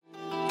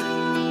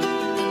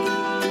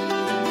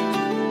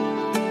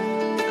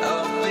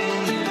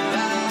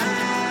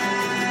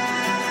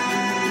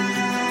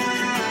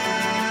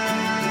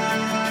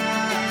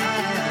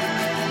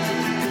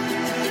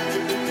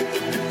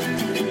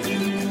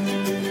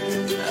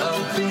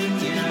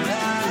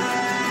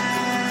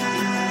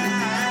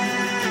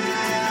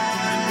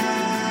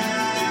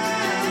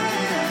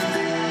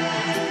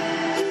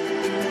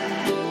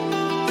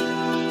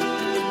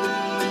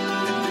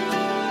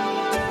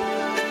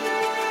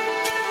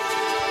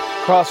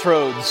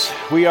Crossroads.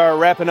 We are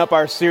wrapping up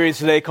our series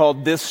today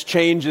called This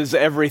Changes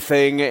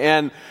Everything,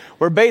 and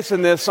we're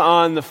basing this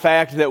on the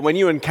fact that when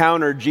you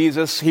encounter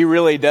Jesus, he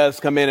really does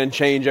come in and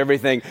change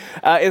everything.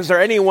 Is there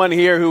anyone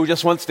here who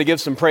just wants to give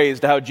some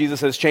praise to how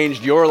Jesus has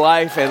changed your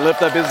life and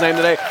lift up his name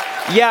today?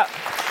 Yeah,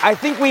 I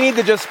think we need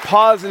to just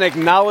pause and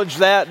acknowledge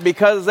that,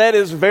 because that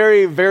is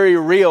very, very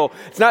real.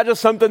 It's not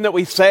just something that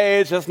we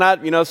say. It's just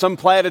not, some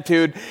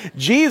platitude.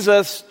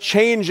 Jesus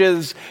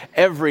changes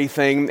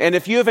everything. And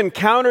if you have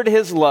encountered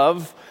his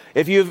love,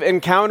 if you've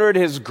encountered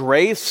his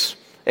grace,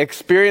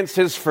 experienced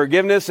his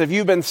forgiveness, if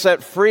you've been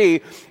set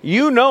free,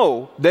 you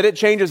know that it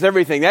changes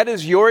everything. That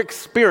is your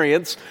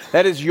experience.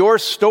 That is your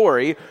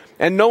story.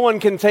 And no one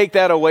can take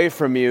that away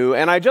from you.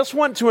 And I just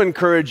want to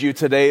encourage you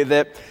today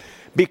that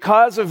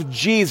because of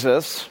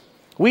Jesus,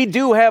 we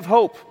do have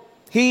hope.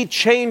 He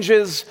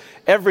changes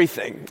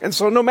everything. And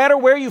so no matter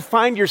where you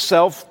find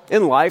yourself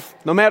in life,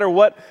 no matter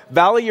what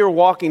valley you're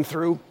walking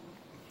through,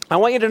 I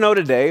want you to know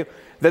today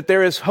that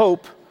there is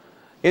hope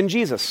in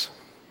Jesus.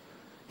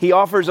 He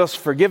offers us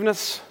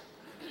forgiveness.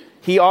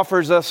 He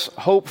offers us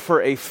hope for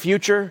a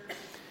future.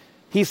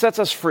 He sets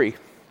us free.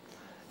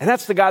 And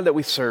that's the God that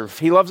we serve.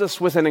 He loves us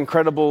with an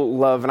incredible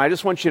love. And I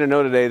just want you to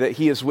know today that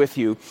he is with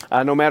you,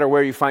 no matter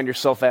where you find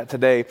yourself at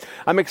today.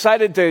 I'm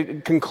excited to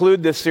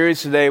conclude this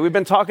series today. We've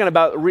been talking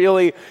about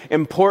really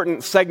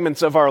important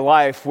segments of our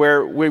life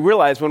where we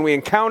realize when we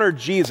encounter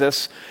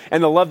Jesus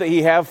and the love that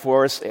he has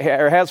for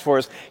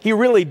us, he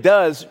really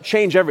does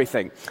change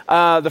everything.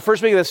 The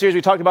first week of the series,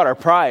 we talked about our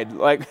pride.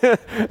 Like,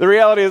 the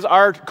reality is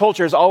our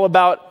culture is all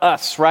about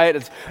us, right?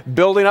 It's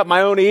building up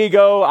my own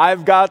ego.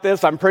 I've got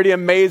this. I'm pretty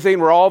amazing.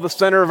 We're all the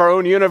center of our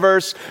own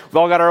universe. We've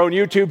all got our own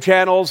YouTube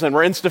channels and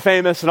we're Insta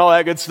famous and all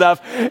that good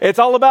stuff. It's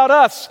all about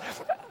us.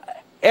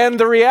 And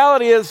the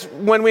reality is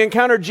when we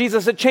encounter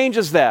Jesus, it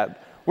changes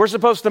that. We're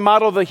supposed to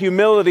model the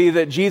humility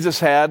that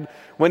Jesus had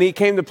when he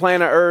came to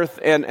planet Earth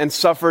and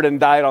suffered and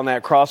died on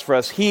that cross for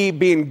us. He,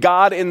 being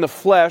God in the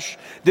flesh,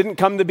 didn't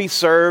come to be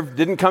served,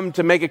 didn't come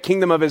to make a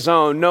kingdom of his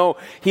own. No,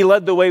 he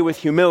led the way with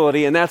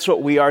humility, and that's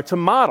what we are to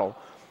model.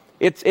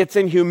 It's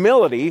in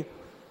humility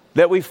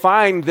that we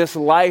find this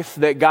life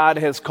that God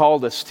has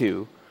called us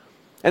to.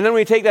 And then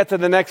we take that to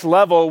the next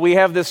level. We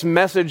have this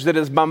message that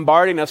is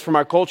bombarding us from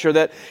our culture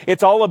that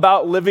it's all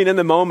about living in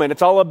the moment.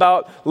 It's all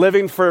about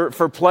living for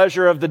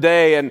pleasure of the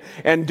day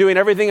and doing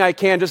everything I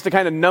can just to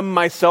kind of numb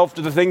myself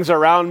to the things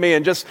around me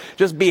and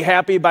just be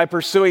happy by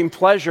pursuing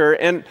pleasure.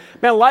 And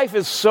man, life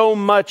is so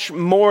much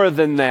more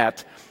than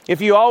that. If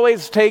you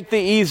always take the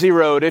easy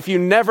road, if you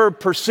never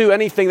pursue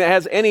anything that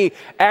has any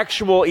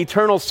actual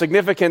eternal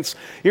significance,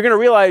 you're going to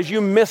realize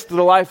you missed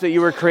the life that you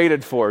were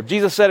created for.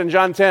 Jesus said in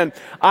John 10,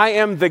 I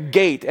am the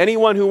gate.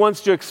 Anyone who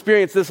wants to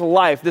experience this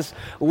life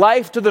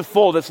to the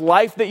full, this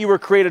life that you were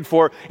created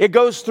for, it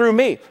goes through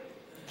me.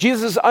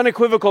 Jesus is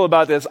unequivocal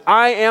about this.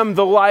 I am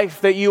the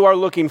life that you are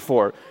looking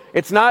for.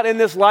 It's not in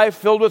this life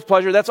filled with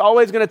pleasure. That's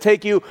always going to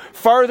take you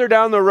farther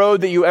down the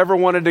road that you ever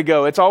wanted to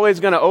go. It's always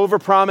going to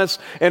overpromise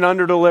and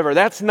underdeliver.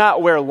 That's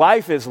not where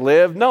life is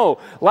lived. No,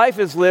 life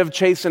is lived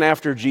chasing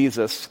after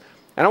Jesus.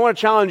 And I want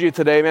to challenge you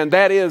today, man,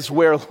 that is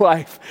where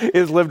life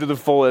is lived to the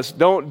fullest.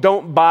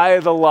 Don't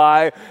buy the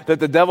lie that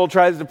the devil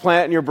tries to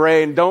plant in your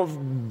brain.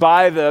 Don't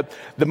buy the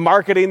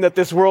marketing that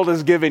this world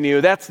is giving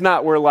you. That's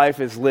not where life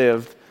is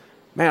lived.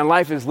 Man,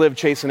 life is lived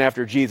chasing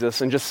after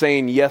Jesus and just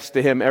saying yes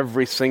to him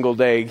every single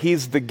day.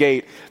 He's the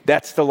gate.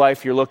 That's the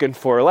life you're looking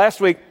for. Last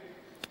week,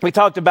 we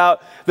talked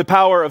about the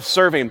power of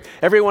serving.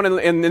 Everyone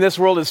in this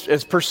world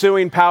is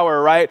pursuing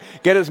power, right?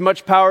 Get as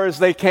much power as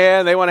they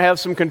can. They want to have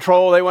some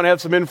control. They want to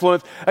have some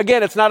influence.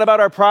 Again, it's not about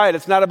our pride.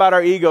 It's not about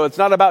our ego. It's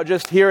not about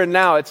just here and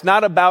now. It's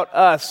not about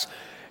us.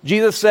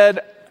 Jesus said,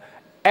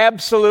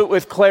 absolute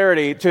with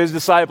clarity to his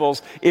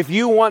disciples, if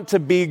you want to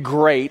be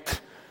great,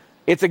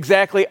 it's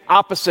exactly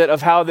opposite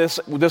of how this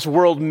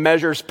world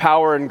measures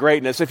power and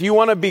greatness. If you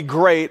want to be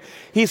great,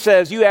 he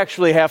says, you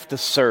actually have to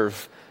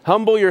serve.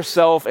 Humble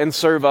yourself and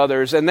serve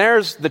others. And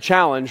there's the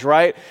challenge,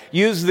 right?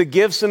 Use the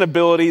gifts and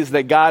abilities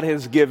that God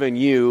has given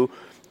you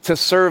to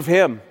serve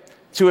him,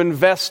 to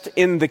invest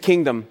in the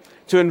kingdom,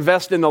 to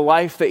invest in the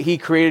life that he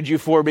created you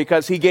for,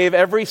 because he gave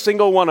every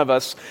single one of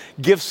us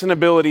gifts and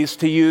abilities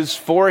to use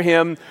for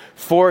him,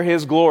 for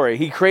his glory.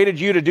 He created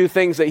you to do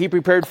things that he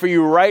prepared for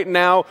you right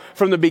now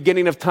from the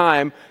beginning of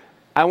time.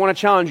 I want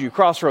to challenge you,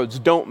 Crossroads,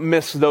 don't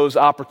miss those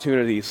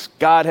opportunities.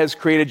 God has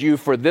created you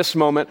for this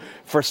moment,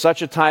 for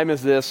such a time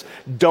as this.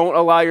 Don't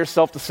allow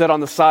yourself to sit on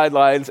the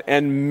sidelines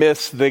and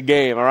miss the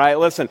game, all right?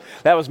 Listen,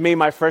 that was me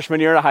my freshman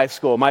year of high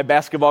school. My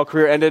basketball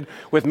career ended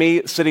with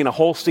me sitting a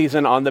whole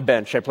season on the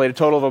bench. I played a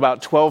total of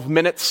about 12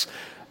 minutes.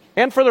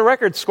 And for the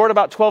record, scored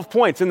about 12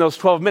 points in those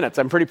 12 minutes.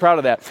 I'm pretty proud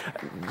of that.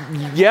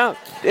 Yeah,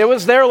 it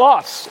was their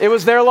loss. It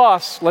was their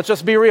loss. Let's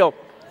just be real.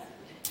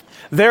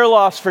 Their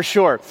loss for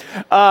sure.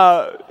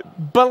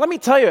 But let me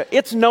tell you,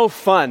 it's no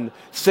fun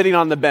sitting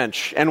on the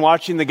bench and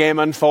watching the game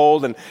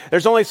unfold. And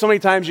there's only so many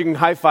times you can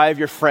high-five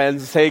your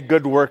friends and say,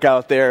 good work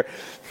out there.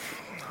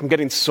 I'm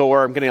getting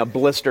sore. I'm getting a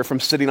blister from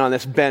sitting on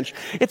this bench.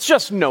 It's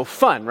just no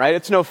fun, right?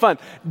 It's no fun.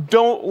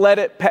 Don't let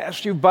it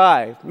pass you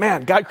by.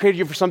 Man, God created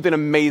you for something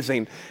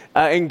amazing.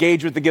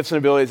 Engage with the gifts and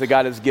abilities that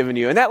God has given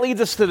you. And that leads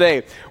us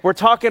today. We're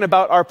talking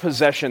about our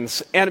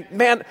possessions. And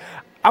man,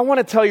 I want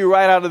to tell you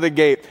right out of the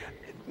gate,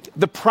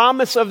 the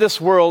promise of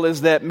this world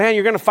is that, man,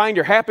 you're going to find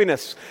your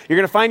happiness. You're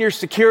going to find your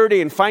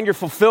security and find your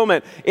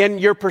fulfillment in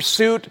your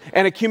pursuit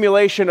and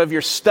accumulation of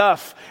your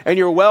stuff and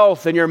your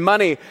wealth and your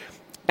money.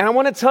 And I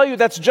want to tell you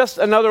that's just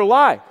another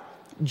lie.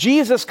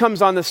 Jesus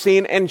comes on the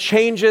scene and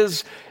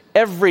changes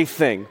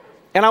everything.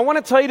 And I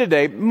want to tell you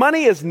today,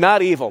 money is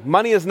not evil.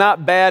 Money is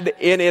not bad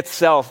in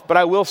itself. But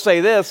I will say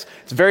this,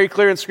 it's very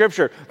clear in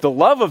Scripture. The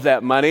love of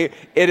that money,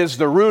 it is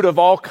the root of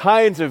all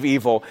kinds of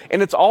evil.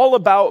 And it's all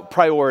about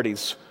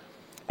priorities.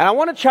 And I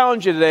want to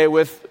challenge you today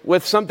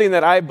with something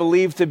that I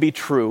believe to be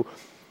true.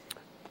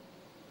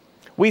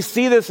 We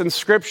see this in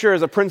Scripture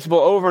as a principle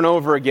over and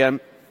over again.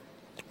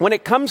 When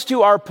it comes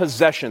to our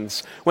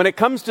possessions, when it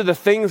comes to the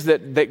things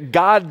that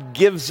God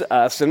gives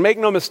us, and make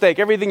no mistake,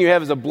 everything you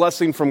have is a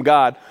blessing from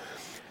God,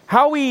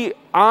 how we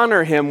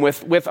honor Him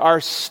with our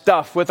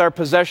stuff, with our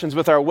possessions,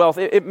 with our wealth,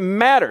 it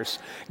matters.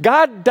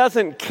 God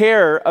doesn't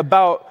care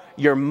about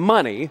your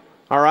money,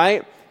 all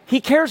right?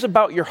 He cares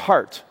about your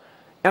heart.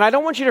 And I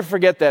don't want you to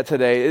forget that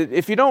today.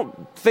 If you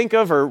don't think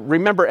of or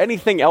remember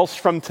anything else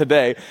from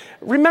today,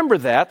 remember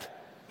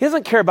that. He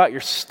doesn't care about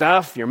your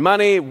stuff, your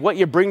money, what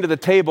you bring to the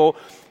table.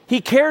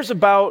 He cares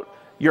about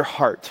your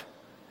heart.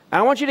 And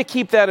I want you to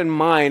keep that in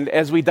mind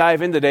as we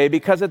dive in today,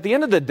 because at the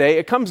end of the day,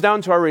 it comes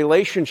down to our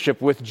relationship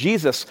with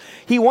Jesus.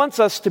 He wants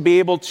us to be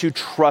able to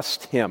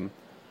trust Him.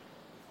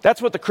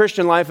 That's what the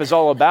Christian life is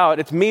all about.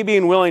 It's me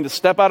being willing to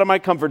step out of my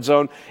comfort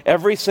zone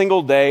every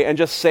single day and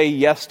just say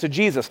yes to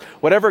Jesus.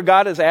 Whatever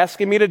God is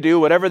asking me to do,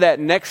 whatever that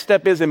next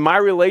step is in my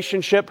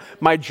relationship,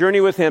 my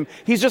journey with Him,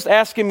 He's just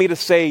asking me to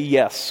say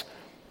yes.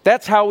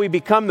 That's how we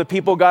become the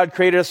people God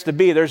created us to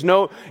be. There's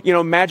no,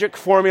 magic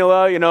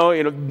formula,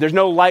 there's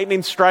no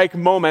lightning strike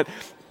moment.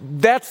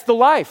 That's the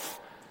life.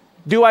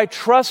 Do I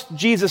trust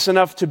Jesus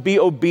enough to be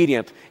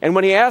obedient? And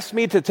when He asks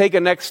me to take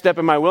a next step,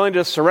 am I willing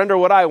to surrender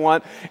what I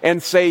want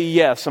and say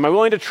yes? Am I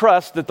willing to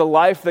trust that the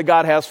life that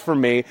God has for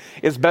me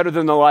is better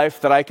than the life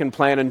that I can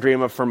plan and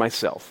dream of for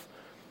myself?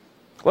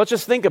 Let's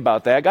just think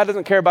about that. God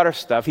doesn't care about our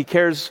stuff. He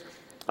cares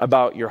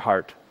about your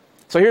heart.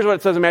 So here's what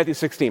it says in Matthew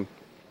 16.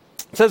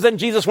 It says, then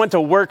Jesus went to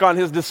work on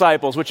His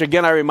disciples, which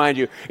again, I remind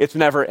you, it's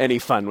never any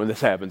fun when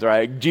this happens,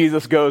 right?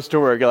 Jesus goes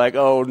to work. You're like,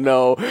 oh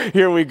no,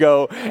 here we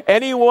go.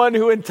 Anyone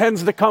who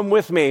intends to come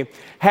with me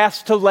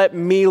has to let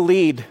me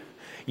lead.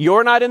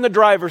 You're not in the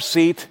driver's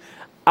seat.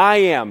 I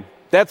am.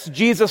 That's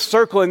Jesus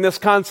circling this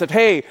concept.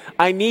 Hey,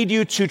 I need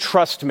you to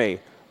trust me.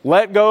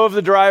 Let go of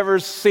the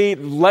driver's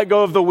seat. Let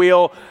go of the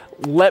wheel.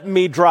 Let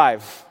me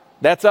drive.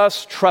 That's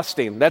us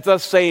trusting. That's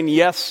us saying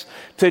yes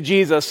to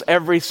Jesus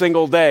every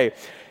single day.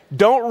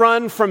 Don't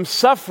run from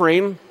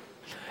suffering,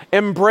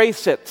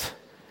 embrace it.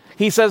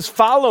 He says,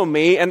 follow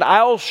me and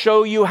I'll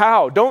show you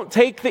how. Don't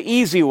take the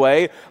easy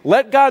way.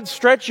 Let God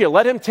stretch you.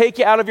 Let Him take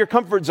you out of your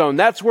comfort zone.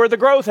 That's where the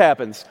growth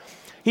happens.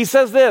 He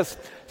says this,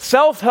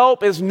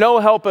 self-help is no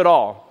help at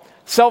all.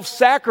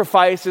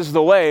 Self-sacrifice is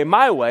the way,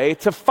 my way,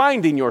 to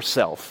finding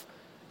yourself,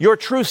 your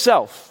true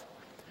self.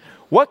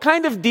 What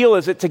kind of deal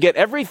is it to get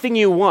everything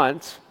you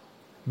want,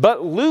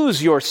 but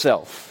lose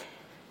yourself?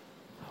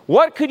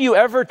 What could you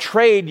ever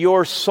trade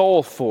your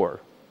soul for?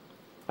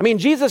 I mean,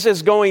 Jesus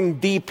is going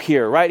deep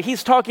here, right?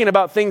 He's talking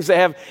about things that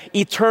have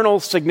eternal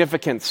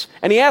significance.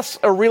 And He asks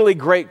a really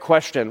great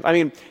question. I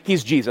mean,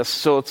 He's Jesus,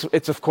 so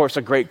it's of course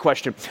a great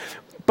question.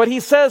 But He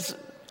says,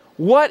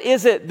 what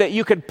is it that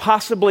you could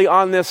possibly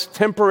on this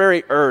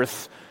temporary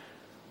earth,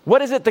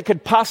 what is it that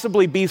could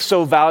possibly be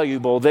so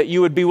valuable that you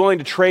would be willing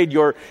to trade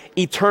your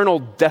eternal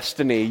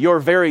destiny, your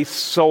very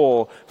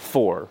soul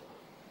for?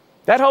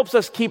 That helps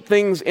us keep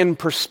things in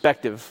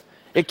perspective.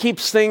 It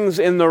keeps things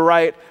in the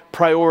right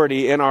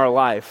priority in our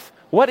life.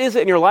 What is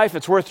it in your life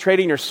that's worth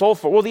trading your soul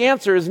for? Well, the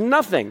answer is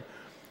nothing.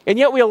 And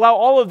yet we allow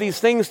all of these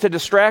things to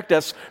distract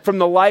us from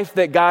the life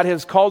that God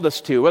has called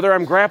us to. Whether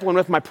I'm grappling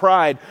with my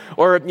pride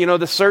or,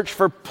 the search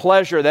for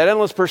pleasure, that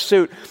endless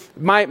pursuit,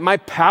 my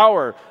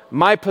power,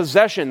 my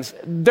possessions,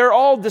 they're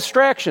all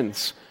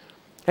distractions.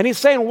 And He's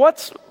saying,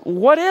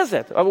 what is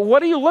it?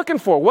 What are you looking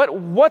for?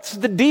 What's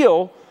the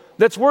deal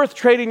that's worth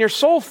trading your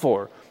soul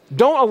for?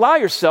 Don't allow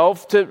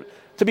yourself to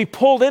be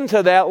pulled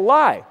into that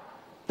lie.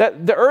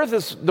 That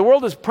the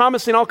world is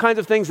promising all kinds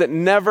of things that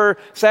never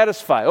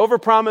satisfy.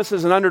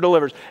 Overpromises and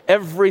underdelivers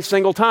every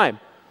single time.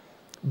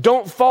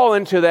 Don't fall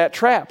into that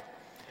trap.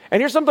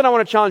 And here's something I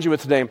want to challenge you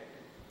with today.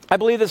 I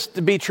believe this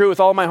to be true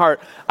with all my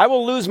heart. I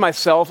will lose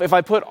myself if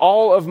I put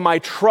all of my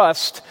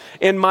trust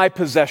in my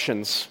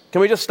possessions. Can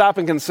we just stop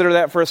and consider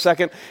that for a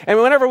second? And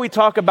whenever we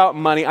talk about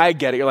money, I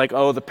get it. You're like,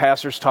 oh, the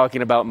pastor's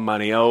talking about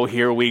money. Oh,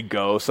 here we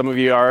go. Some of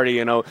you are already,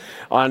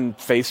 on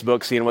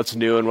Facebook seeing what's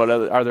new and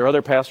are there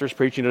other pastors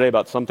preaching today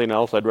about something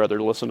else? I'd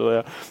rather listen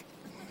to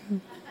that.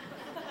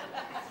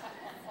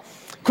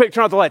 Quick,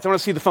 turn off the lights. I want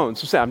to see the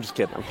phones. I'm just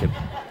kidding.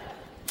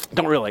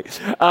 Don't really.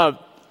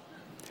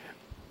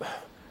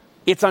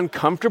 it's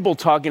uncomfortable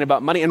talking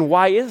about money. And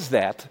why is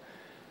that?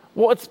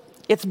 Well,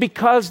 it's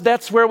because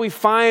that's where we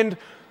find,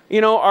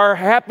 our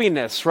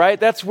happiness, right?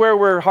 That's where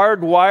we're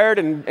hardwired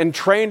and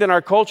trained in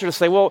our culture to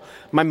say, well,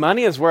 my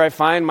money is where I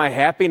find my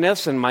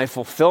happiness and my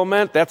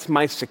fulfillment. That's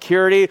my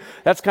security.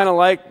 That's kind of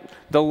like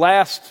the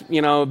last,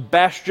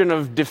 bastion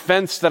of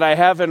defense that I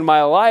have in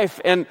my life.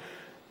 And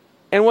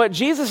what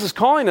Jesus is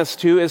calling us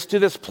to is to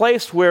this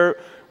place where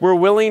we're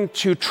willing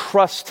to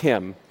trust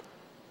him.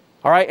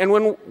 All right, and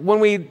when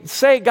we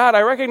say, God,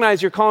 I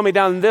recognize you're calling me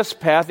down this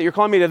path, that you're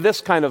calling me to this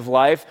kind of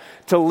life,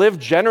 to live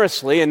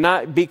generously and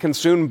not be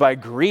consumed by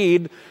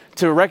greed,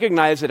 to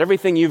recognize that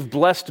everything you've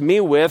blessed me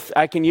with,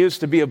 I can use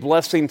to be a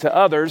blessing to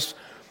others,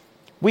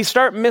 we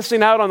start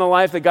missing out on the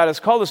life that God has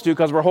called us to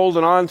because we're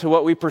holding on to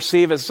what we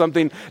perceive as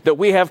something that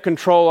we have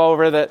control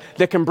over,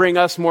 that can bring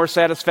us more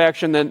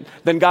satisfaction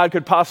than God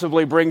could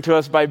possibly bring to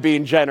us by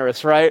being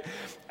generous, right?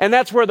 And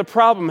that's where the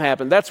problem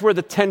happened. That's where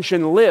the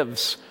tension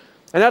lives.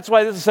 And that's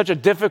why this is such a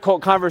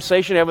difficult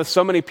conversation to have with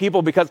so many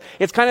people, because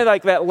it's kind of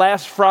like that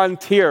last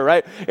frontier,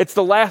 right? It's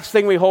the last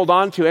thing we hold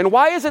on to. And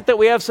why is it that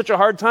we have such a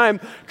hard time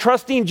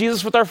trusting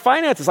Jesus with our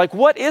finances? Like,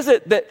 what is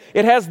it that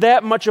it has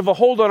that much of a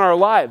hold on our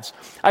lives?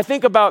 I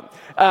think about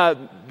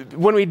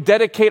when we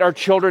dedicate our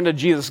children to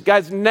Jesus.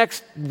 Guys,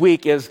 next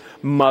week is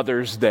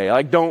Mother's Day.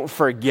 Like, don't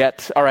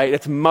forget, all right?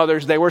 It's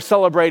Mother's Day. We're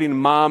celebrating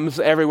moms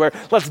everywhere.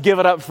 Let's give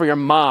it up for your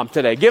mom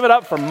today. Give it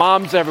up for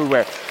moms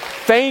everywhere.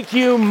 Thank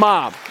you,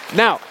 Mom.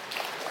 Now,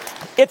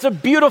 it's a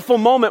beautiful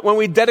moment when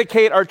we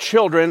dedicate our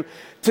children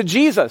to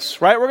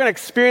Jesus, right? We're going to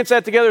experience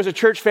that together as a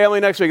church family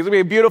next week. It's going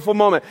to be a beautiful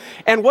moment.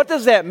 And what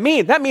does that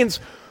mean? That means,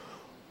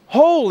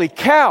 holy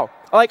cow,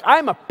 like,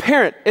 I'm a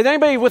parent. Is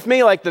anybody with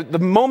me, like the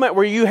moment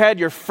where you had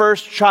your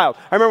first child?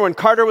 I remember when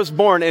Carter was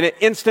born and it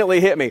instantly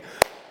hit me.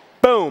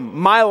 Boom,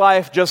 my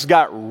life just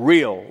got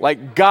real.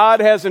 Like,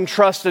 God has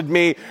entrusted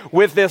me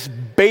with this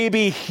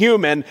baby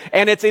human,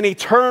 and it's an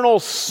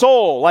eternal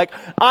soul. Like,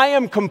 I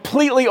am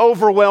completely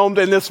overwhelmed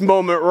in this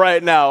moment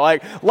right now.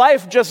 Like,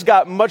 life just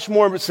got much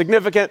more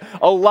significant,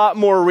 a lot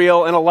more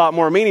real, and a lot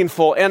more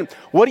meaningful. And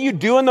what do you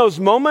do in those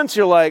moments?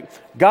 You're like,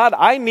 God,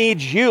 I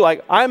need you.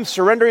 Like, I'm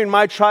surrendering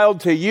my child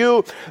to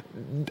you.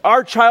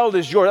 Our child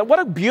is yours. What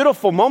a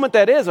beautiful moment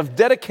that is of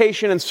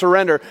dedication and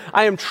surrender.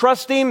 I am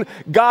trusting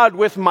God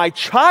with my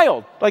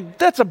child. Like,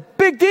 that's a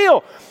big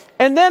deal.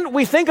 And then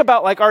we think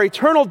about, like, our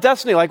eternal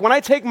destiny. Like, when I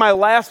take my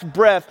last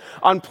breath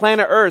on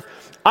planet Earth,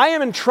 I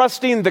am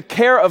entrusting the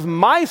care of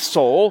my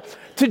soul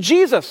to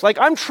Jesus. Like,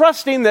 I'm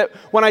trusting that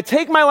when I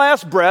take my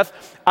last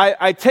breath,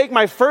 I take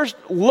my first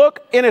look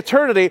in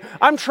eternity,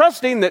 I'm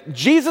trusting that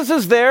Jesus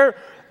is there,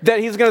 that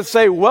he's going to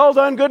say, well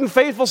done, good and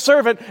faithful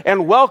servant,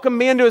 and welcome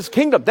me into his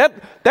kingdom.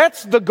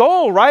 That's the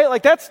goal, right?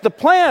 Like, that's the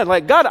plan.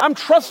 Like, God, I'm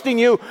trusting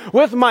you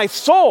with my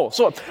soul.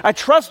 So I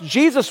trust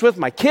Jesus with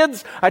my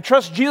kids. I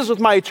trust Jesus with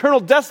my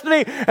eternal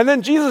destiny. And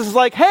then Jesus is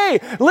like, hey,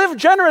 live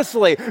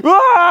generously.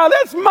 Ah,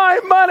 that's my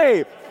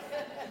money.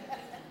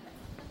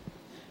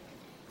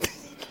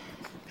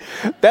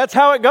 That's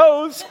how it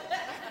goes.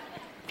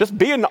 Just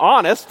being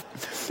honest.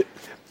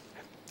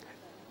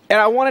 And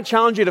I want to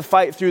challenge you to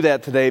fight through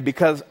that today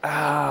because,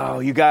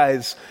 you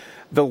guys,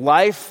 the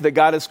life that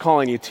God is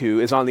calling you to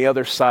is on the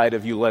other side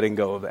of you letting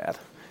go of that.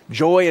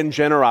 Joy and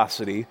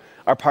generosity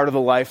are part of the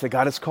life that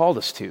God has called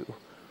us to.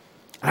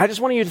 And I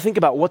just want you to think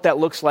about what that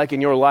looks like in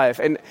your life.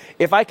 And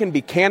if I can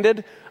be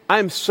candid,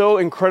 I'm so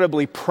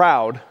incredibly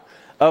proud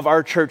of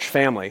our church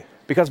family.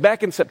 Because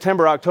back in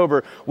September,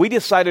 October, we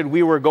decided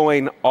we were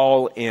going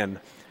all in.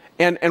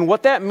 And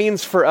what that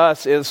means for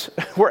us is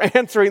we're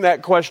answering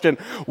that question,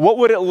 what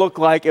would it look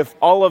like if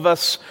all of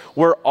us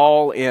were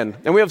all in?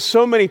 And we have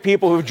so many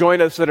people who've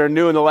joined us that are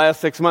new in the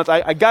last 6 months.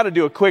 I got to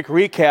do a quick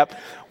recap.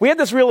 We had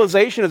this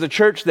realization as a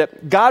church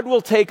that God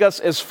will take us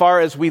as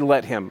far as we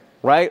let him,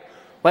 right?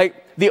 Like,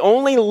 the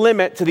only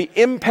limit to the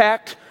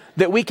impact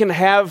that we can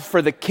have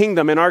for the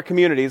kingdom in our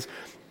communities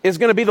is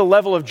going to be the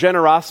level of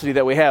generosity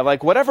that we have.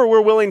 Like, whatever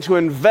we're willing to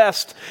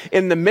invest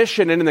in the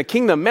mission and in the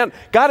kingdom, man,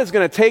 God is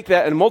going to take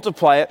that and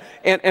multiply it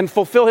and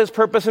fulfill his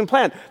purpose and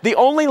plan. The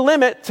only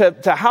limit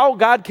to how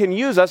God can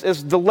use us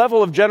is the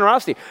level of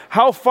generosity,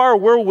 how far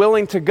we're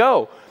willing to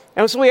go.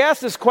 And so we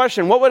asked this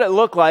question, what would it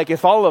look like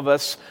if all of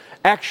us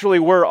actually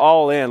were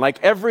all in? Like,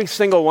 every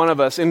single one of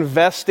us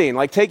investing,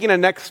 like taking a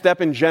next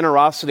step in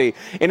generosity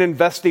and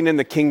investing in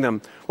the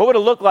kingdom. What would it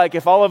look like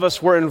if all of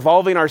us were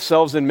involving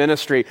ourselves in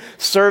ministry,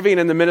 serving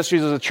in the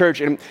ministries of the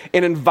church, and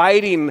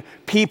inviting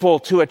people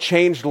to a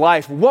changed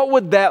life? What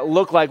would that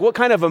look like? What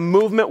kind of a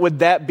movement would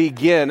that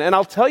begin? And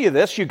I'll tell you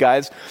this, you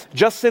guys,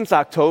 just since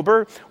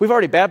October, we've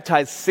already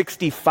baptized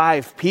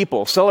 65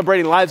 people,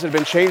 celebrating lives that have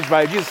been changed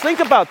by Jesus.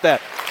 Think about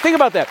that. Think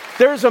about that.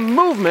 There's a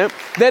movement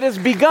that has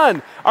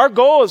begun. Our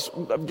goal is,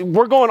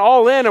 we're going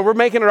all in, and we're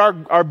making it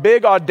our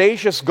big,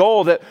 audacious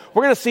goal that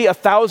we're going to see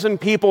 1,000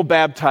 people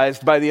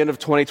baptized by the end of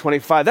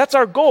 2025. That's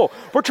our goal.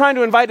 We're trying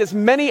to invite as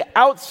many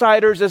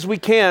outsiders as we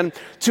can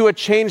to a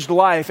changed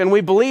life. And we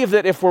believe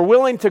that if we're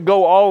willing to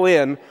go all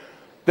in,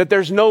 that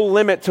there's no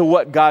limit to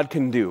what God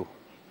can do.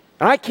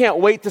 And I can't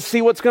wait to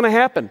see what's going to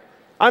happen.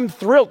 I'm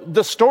thrilled.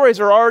 The stories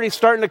are already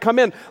starting to come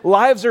in.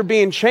 Lives are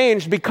being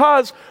changed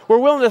because we're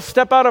willing to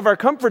step out of our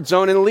comfort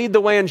zone and lead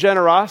the way in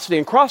generosity.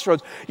 And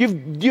Crossroads,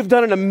 you've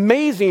done an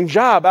amazing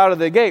job out of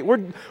the gate.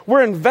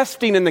 We're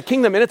investing in the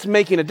kingdom, and it's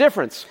making a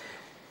difference.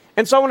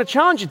 And so I want to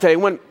challenge you today,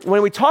 when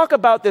we talk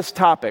about this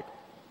topic,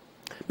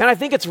 man, I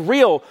think it's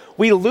real.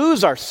 We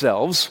lose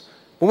ourselves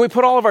when we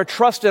put all of our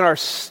trust in our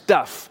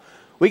stuff.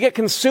 We get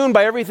consumed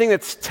by everything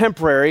that's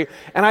temporary.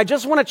 And I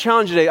just want to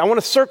challenge you today. I want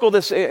to circle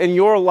this in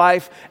your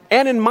life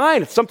and in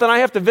mine. It's something I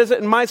have to visit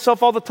in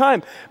myself all the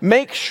time.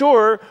 Make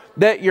sure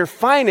that your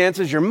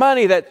finances, your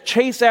money, that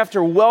chase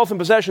after wealth and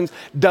possessions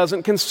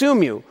doesn't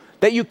consume you.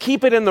 That you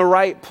keep it in the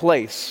right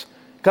place.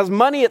 Because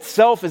money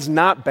itself is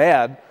not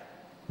bad.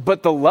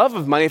 But the love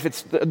of money, if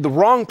it's the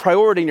wrong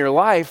priority in your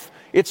life,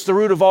 it's the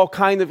root of all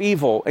kind of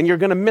evil. And you're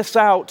going to miss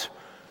out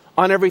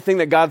on everything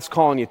that God's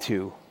calling you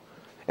to.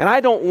 And I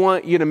don't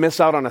want you to miss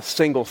out on a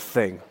single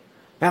thing.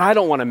 And I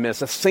don't want to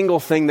miss a single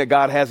thing that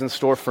God has in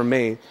store for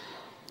me.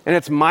 And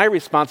it's my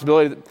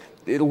responsibility.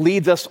 It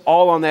leads us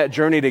all on that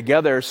journey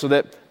together so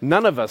that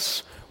none of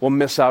us will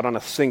miss out on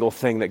a single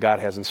thing that God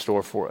has in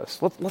store for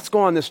us. Let's go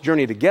on this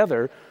journey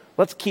together.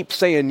 Let's keep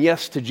saying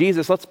yes to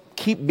Jesus. Let's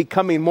keep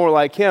becoming more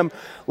like him.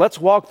 Let's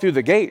walk through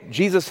the gate.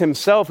 Jesus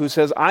himself, who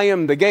says, I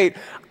am the gate.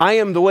 I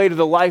am the way to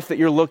the life that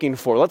you're looking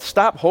for. Let's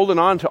stop holding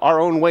on to our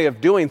own way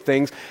of doing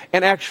things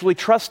and actually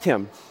trust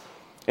him.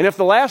 And if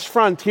the last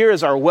frontier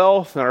is our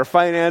wealth and our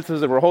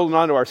finances and we're holding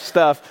on to our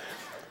stuff,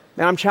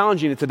 man, I'm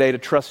challenging you today to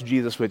trust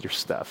Jesus with your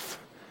stuff.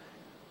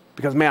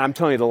 Because, man, I'm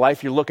telling you, the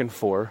life you're looking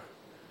for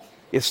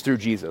is through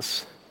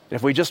Jesus. And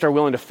if we just are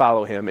willing to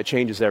follow him, it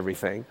changes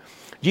everything.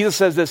 Jesus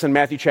says this in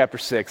Matthew chapter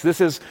 6. This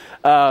is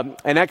an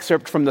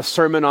excerpt from the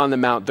Sermon on the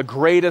Mount, the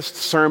greatest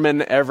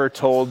sermon ever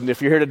told. And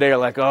if you're here today, you're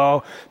like,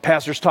 oh,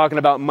 pastor's talking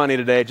about money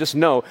today. Just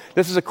know,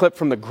 this is a clip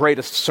from the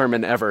greatest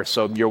sermon ever,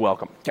 so you're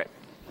welcome. Okay.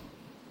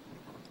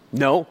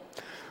 No.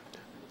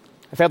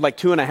 I've had like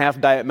 2.5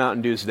 Diet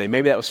Mountain Dews today.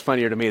 Maybe that was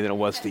funnier to me than it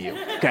was to you.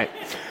 Okay.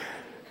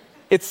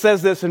 It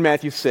says this in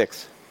Matthew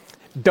 6.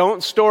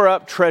 Don't store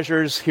up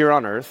treasures here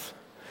on earth,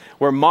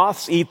 where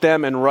moths eat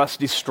them and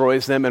rust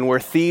destroys them, and where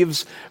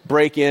thieves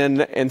break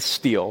in and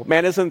steal.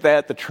 Man, isn't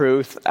that the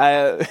truth?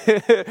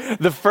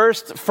 The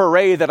first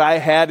foray that I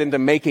had into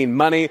making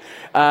money,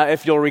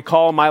 if you'll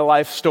recall my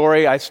life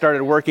story, I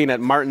started working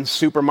at Martin's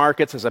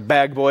Supermarkets as a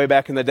bag boy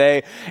back in the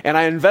day, and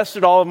I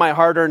invested all of my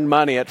hard-earned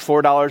money at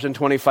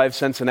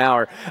 $4.25 an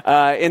hour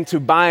into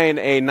buying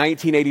a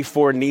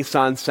 1984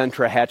 Nissan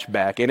Sentra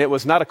hatchback. And it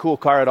was not a cool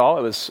car at all.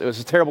 It was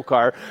a terrible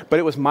car, but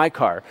it was my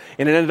car.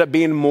 And it ended up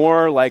being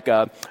more like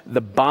the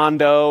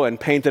Bondo and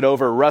painted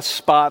over rust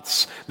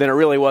spots than it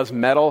really was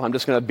metal. I'm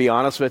just going to be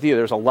honest with you.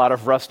 There's a lot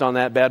of rust on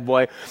that bad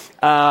boy.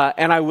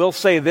 And I will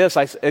say this,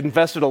 I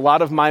invested a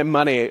lot of my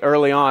money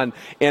early on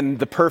in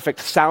the perfect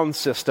sound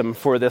system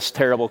for this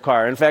terrible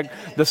car. In fact,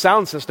 the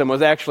sound system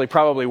was actually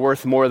probably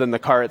worth more than the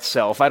car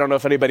itself. I don't know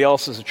if anybody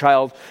else is a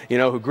child,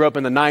 who grew up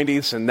in the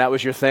 90s and that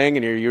was your thing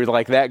and you're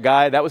like that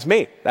guy. That was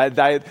me.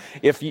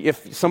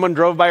 If someone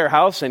drove by your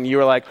house and you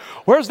were like,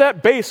 where's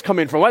that bass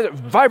coming from? Why is it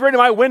vibrating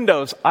my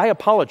windows? I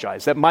apologize.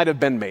 That might have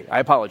been me. I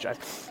apologize.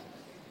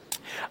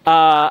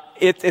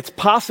 It's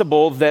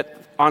possible that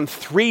on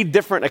 3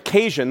 different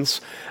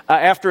occasions,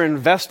 after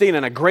investing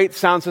in a great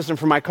sound system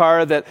for my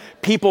car, that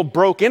people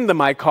broke into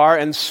my car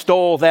and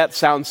stole that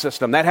sound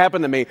system. That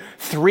happened to me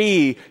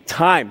 3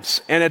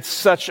 times. And it's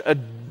such a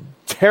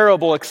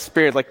terrible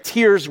experience. Like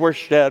tears were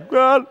shed.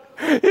 God,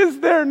 is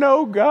there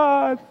no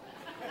God?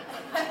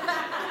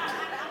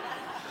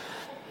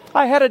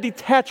 I had a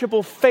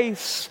detachable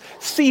face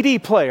CD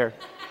player.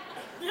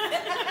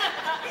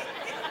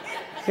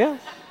 Yeah.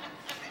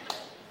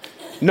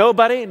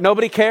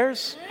 Nobody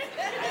cares?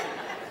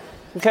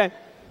 Okay.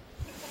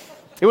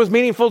 It was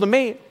meaningful to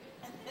me.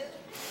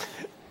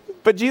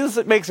 But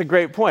Jesus makes a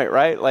great point,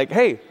 right? Like,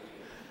 hey,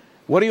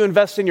 what do you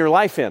invest in your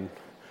life in?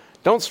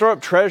 Don't store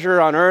up treasure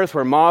on earth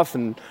where moth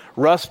and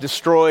rust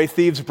destroy,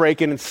 thieves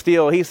break in and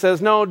steal. He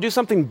says, no, do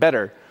something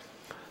better.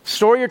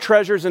 Store your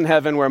treasures in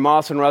heaven where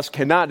moth and rust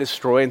cannot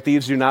destroy and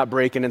thieves do not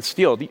break in and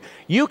steal.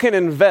 You can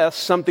invest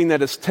something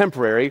that is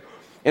temporary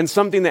and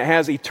something that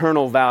has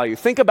eternal value.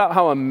 Think about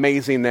how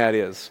amazing that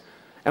is.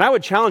 And I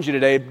would challenge you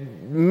today,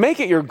 make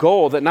it your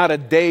goal that not a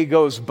day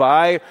goes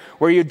by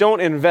where you don't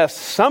invest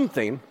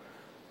something,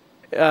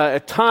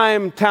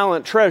 time,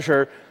 talent,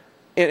 treasure,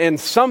 in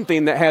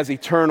something that has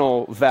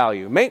eternal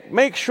value.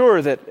 Make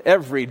sure that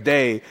every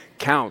day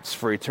counts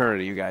for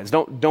eternity, you guys.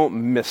 Don't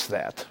miss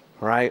that,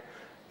 all right?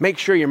 Make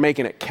sure you're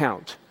making it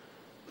count.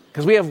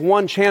 Because we have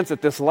one chance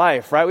at this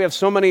life, right? We have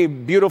so many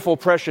beautiful,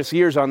 precious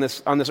years on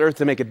this earth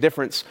to make a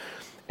difference.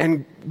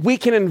 And we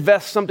can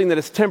invest something that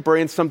is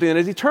temporary in something that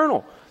is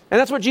eternal. And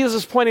that's what Jesus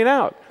is pointing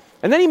out.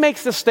 And then he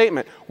makes this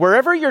statement,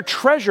 wherever your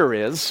treasure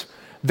is,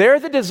 there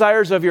the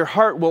desires of your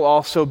heart will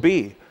also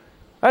be.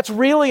 That's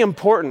really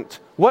important.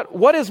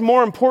 What is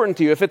more important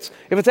to you? If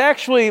it's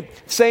actually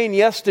saying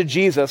yes to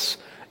Jesus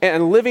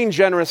and living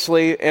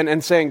generously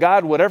and saying,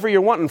 God, whatever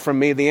you're wanting from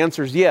me, the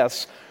answer is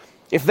yes.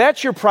 If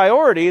that's your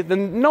priority,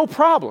 then no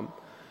problem.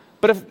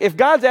 But if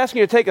God's asking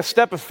you to take a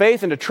step of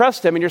faith and to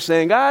trust him, and you're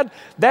saying, God,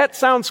 that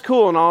sounds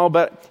cool and all,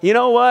 but you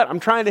know what? I'm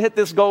trying to hit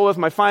this goal with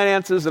my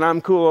finances and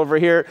I'm cool over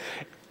here.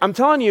 I'm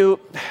telling you,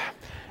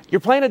 you're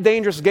playing a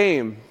dangerous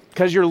game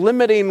because you're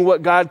limiting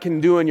what God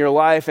can do in your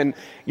life, and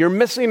you're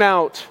missing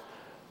out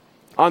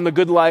on the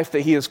good life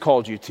that he has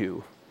called you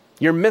to.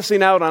 You're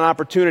missing out on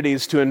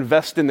opportunities to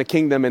invest in the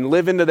kingdom and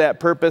live into that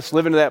purpose,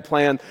 live into that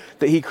plan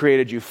that he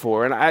created you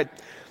for. And I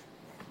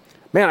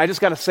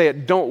just got to say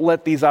it, don't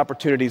let these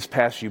opportunities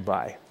pass you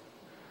by.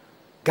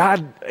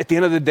 God, at the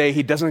end of the day,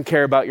 he doesn't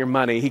care about your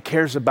money. He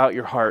cares about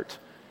your heart.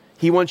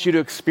 He wants you to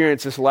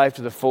experience this life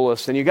to the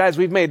fullest. And you guys,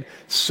 we've made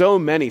so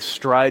many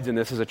strides in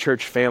this as a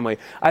church family.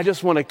 I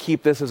just want to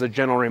keep this as a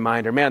general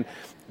reminder. Man,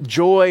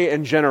 joy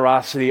and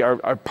generosity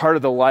are part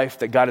of the life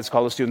that God has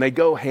called us to, and they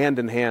go hand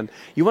in hand.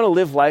 You want to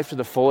live life to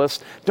the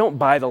fullest? Don't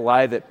buy the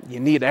lie that you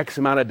need X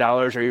amount of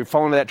dollars, or you're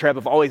falling into that trap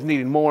of always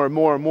needing more and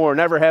more and more,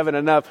 never having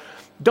enough.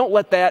 Don't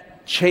let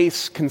that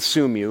chase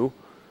consume you.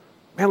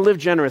 Man, live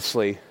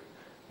generously.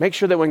 Make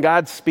sure that when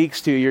God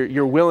speaks to you,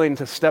 you're willing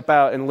to step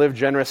out and live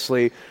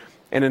generously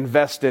and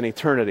invest in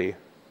eternity.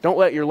 Don't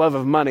let your love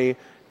of money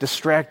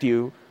distract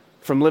you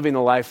from living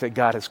the life that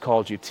God has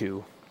called you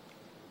to.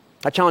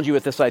 I challenge you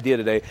with this idea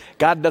today.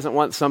 God doesn't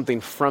want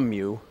something from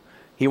you.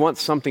 He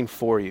wants something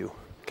for you.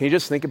 Can you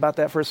just think about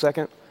that for a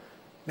second?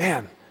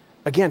 Man,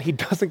 again, he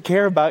doesn't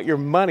care about your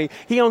money.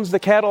 He owns the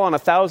cattle on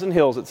 1,000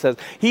 hills, it says.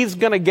 He's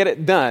going to get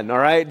it done, all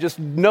right? Just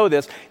know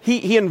this.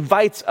 He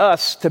invites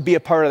us to be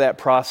a part of that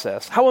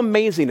process. How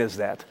amazing is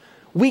that?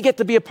 We get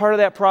to be a part of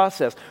that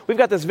process. We've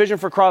got this vision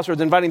for Crossroads,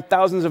 inviting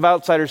thousands of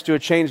outsiders to a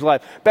changed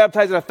life,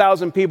 baptizing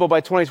 1,000 people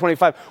by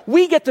 2025.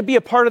 We get to be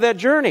a part of that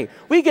journey.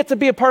 We get to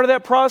be a part of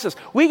that process.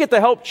 We get to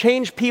help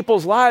change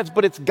people's lives,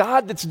 but it's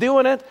God that's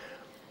doing it.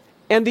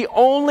 And the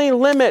only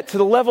limit to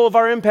the level of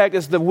our impact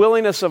is the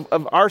willingness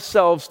of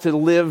ourselves to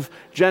live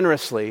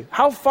generously.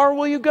 How far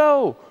will you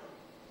go?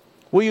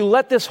 Will you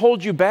let this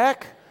hold you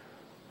back?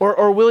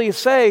 Or will you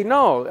say,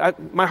 no,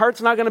 my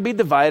heart's not going to be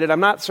divided. I'm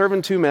not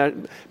serving two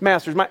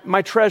masters.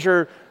 My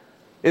treasure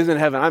is in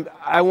heaven.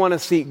 I want to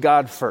seek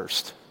God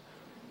first.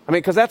 I mean,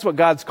 because that's what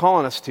God's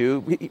calling us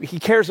to. He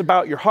cares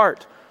about your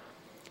heart.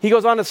 He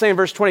goes on to say in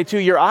verse 22,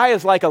 your eye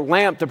is like a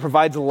lamp that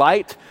provides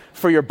light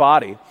for your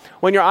body.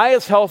 When your eye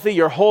is healthy,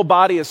 your whole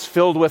body is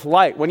filled with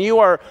light. When you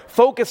are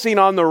focusing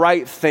on the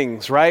right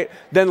things, right,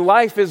 then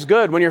life is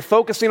good. When you're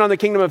focusing on the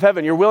kingdom of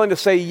heaven, you're willing to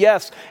say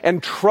yes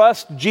and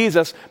trust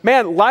Jesus,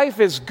 man, life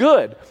is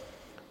good.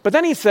 But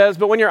then he says,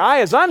 but when your eye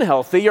is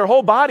unhealthy, your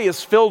whole body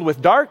is filled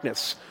with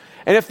darkness.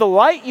 And if the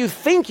light you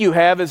think you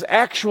have is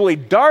actually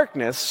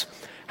darkness,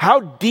 how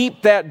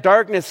deep that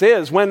darkness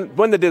is when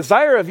the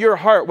desire of your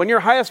heart, when your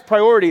highest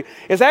priority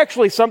is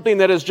actually something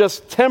that is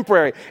just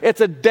temporary.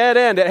 It's a dead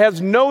end. It has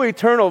no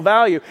eternal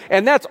value.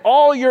 And that's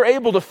all you're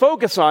able to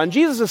focus on.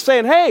 Jesus is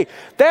saying, hey,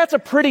 that's a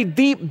pretty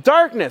deep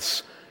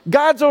darkness.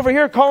 God's over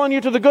here calling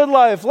you to the good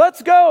life.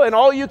 Let's go. And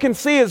all you can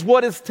see is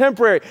what is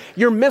temporary.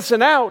 You're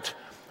missing out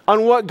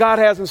on what God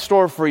has in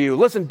store for you.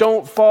 Listen,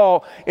 don't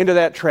fall into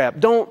that trap.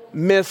 Don't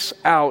miss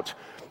out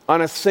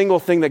on a single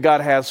thing that God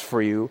has for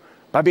you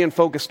by being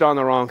focused on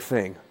the wrong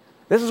thing.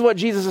 This is what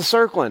Jesus is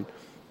circling.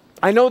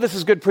 I know this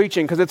is good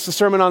preaching because it's the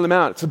Sermon on the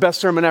Mount. It's the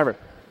best sermon ever.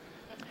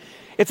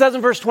 It says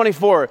in verse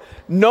 24,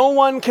 no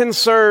one can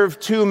serve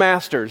two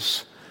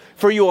masters,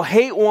 for you will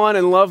hate one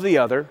and love the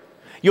other.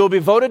 You will be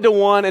devoted to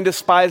one and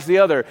despise the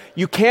other.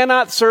 You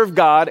cannot serve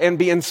God and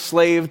be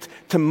enslaved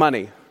to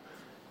money.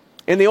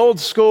 In the old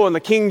school, in the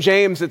King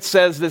James, it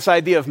says this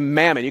idea of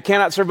mammon. You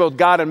cannot serve both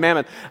God and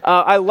mammon.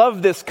 I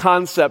love this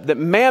concept that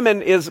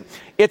mammon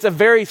it's a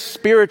very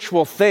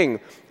spiritual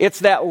thing. It's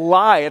that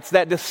lie. It's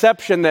that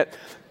deception that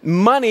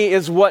money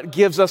is what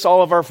gives us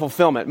all of our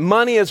fulfillment.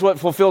 Money is what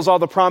fulfills all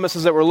the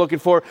promises that we're looking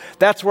for.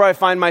 That's where I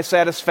find my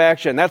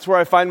satisfaction. That's where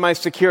I find my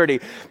security.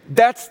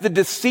 That's the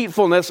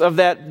deceitfulness of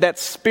that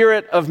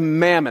spirit of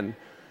mammon.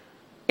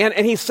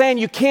 And he's saying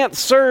you can't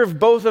serve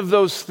both of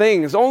those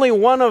things. Only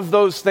one of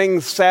those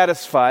things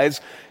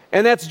satisfies,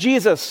 and that's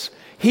Jesus.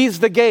 He's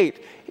the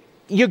gate.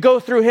 You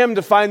go through him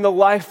to find the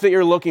life that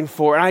you're looking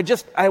for.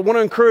 And I want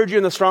to encourage you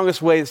in the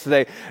strongest ways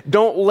today.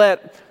 Don't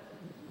let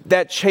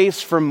that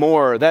chase for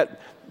more,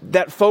 that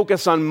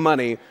focus on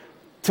money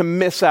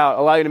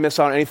allow you to miss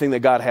out on anything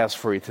that God has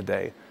for you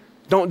today.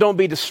 Don't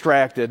be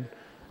distracted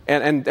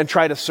and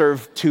try to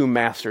serve two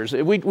masters.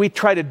 We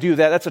try to do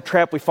that. That's a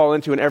trap we fall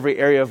into in every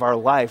area of our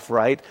life,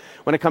 right?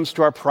 When it comes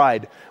to our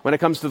pride, when it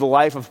comes to the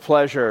life of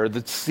pleasure,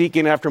 the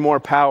seeking after more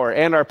power,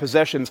 and our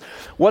possessions.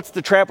 What's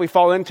the trap we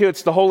fall into?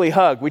 It's the holy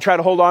hug. We try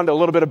to hold on to a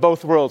little bit of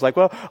both worlds. Like,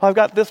 well, I've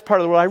got this part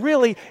of the world.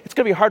 It's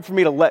going to be hard for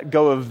me to let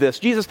go of this.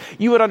 Jesus,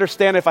 you would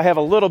understand if I have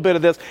a little bit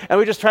of this. And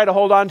we just try to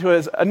hold on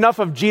to enough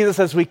of Jesus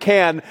as we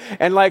can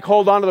and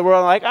hold on to the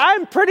world. Like,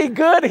 I'm pretty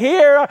good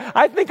here.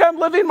 I think I'm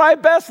living my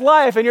best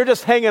life. And you're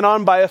just hanging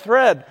on by a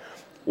thread.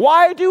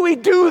 Why do we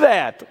do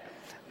that?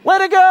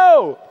 Let it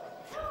go.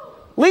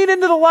 Lean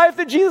into the life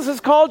that Jesus has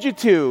called you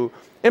to.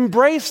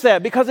 Embrace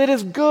that because it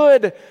is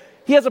good.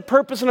 He has a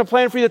purpose and a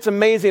plan for you that's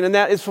amazing, and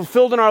that is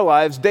fulfilled in our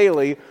lives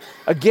daily,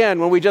 again,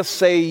 when we just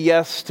say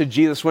yes to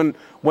Jesus, when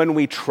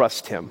we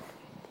trust him.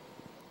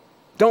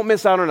 Don't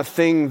miss out on a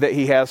thing that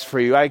he has for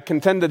you. I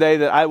contend today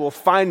that I will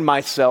find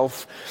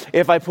myself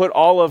if I put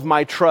all of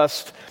my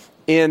trust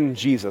in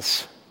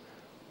Jesus.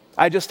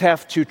 I just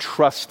have to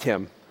trust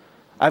him.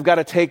 I've got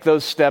to take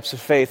those steps of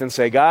faith and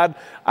say, God,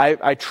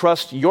 I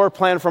trust your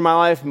plan for my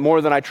life more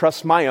than I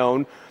trust my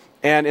own.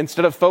 And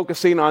instead of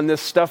focusing on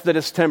this stuff that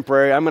is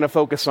temporary, I'm going to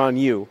focus on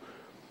you.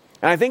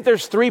 And I think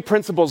there's 3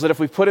 principles that if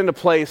we put into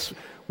place,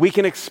 we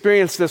can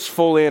experience this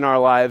fully in our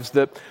lives.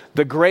 The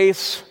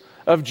grace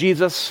of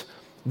Jesus,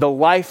 the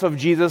life of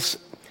Jesus,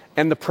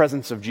 and the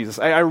presence of Jesus.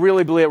 I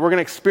really believe we're going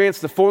to experience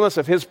the fullness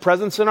of his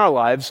presence in our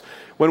lives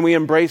when we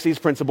embrace these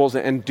principles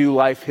and do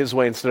life his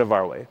way instead of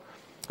our way.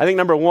 I think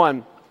number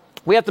 1,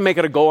 we have to make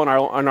it a goal in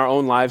our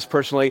own lives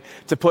personally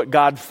to put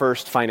God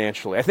first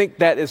financially. I think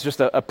that is just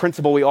a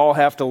principle we all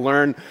have to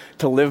learn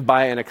to live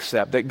by and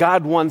accept, that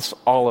God wants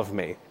all of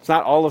me. It's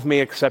not all of me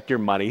except your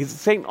money. He's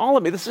saying all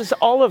of me. This is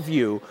all of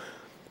you.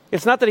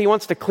 It's not that he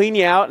wants to clean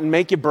you out and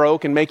make you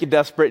broke and make you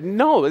desperate.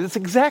 No, it's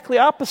exactly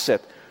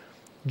opposite.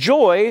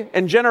 Joy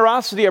and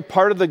generosity are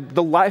part of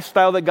the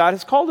lifestyle that God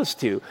has called us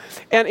to.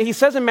 And he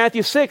says in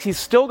Matthew 6, he's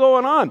still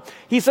going on.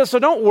 He says, so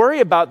don't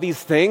worry about these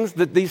things,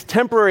 these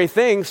temporary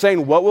things,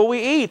 saying, what will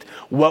we eat?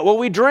 What will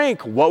we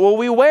drink? What will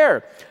we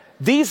wear?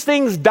 These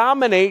things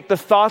dominate the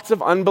thoughts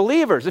of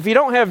unbelievers. If you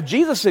don't have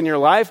Jesus in your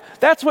life,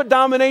 that's what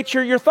dominates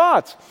your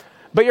thoughts.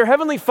 But your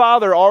heavenly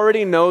Father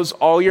already knows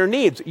all your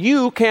needs.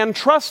 You can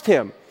trust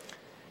him.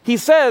 He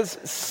says,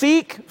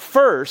 seek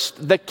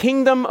first the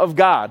kingdom of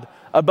God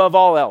above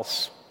all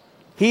else.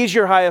 He's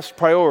your highest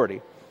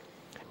priority.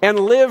 And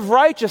live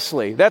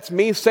righteously. That's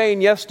me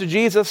saying yes to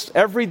Jesus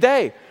every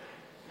day.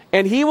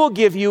 And he will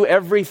give you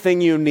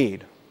everything you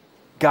need.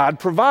 God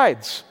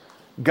provides.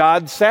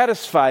 God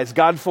satisfies.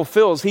 God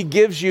fulfills. He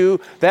gives you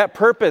that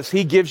purpose.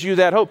 He gives you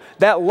that hope.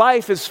 That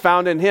life is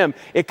found in him.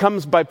 It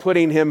comes by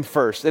putting him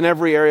first in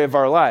every area of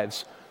our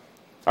lives.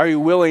 Are you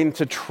willing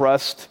to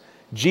trust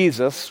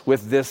Jesus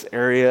with this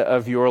area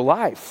of your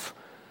life?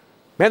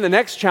 Man, the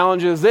next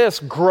challenge is this: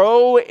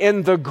 grow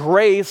in the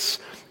grace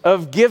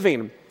of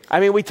giving. I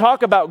mean, we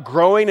talk about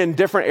growing in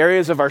different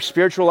areas of our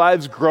spiritual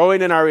lives,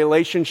 growing in our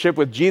relationship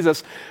with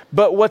Jesus.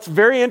 But what's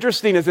very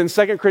interesting is in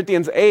 2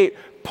 Corinthians 8,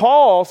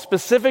 Paul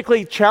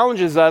specifically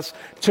challenges us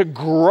to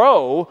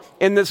grow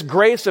in this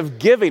grace of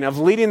giving, of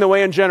leading the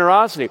way in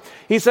generosity.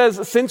 He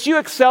says, since you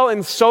excel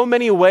in so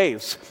many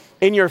ways,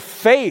 in your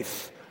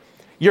faith,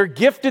 your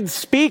gifted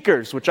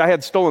speakers, which I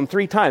had stolen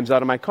 3 times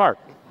out of my car,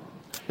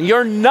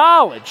 your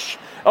knowledge.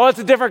 Oh, it's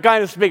a different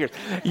kind of speakers.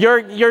 Your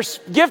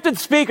gifted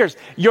speakers,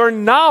 your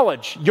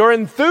knowledge, your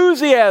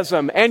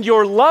enthusiasm, and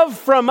your love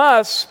from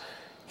us.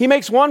 He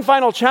makes one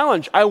final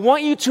challenge. I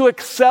want you to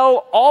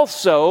excel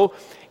also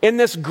in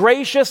this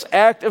gracious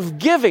act of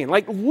giving.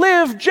 Like,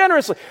 live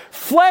generously.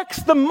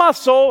 Flex the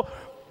muscle,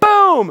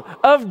 boom,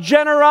 of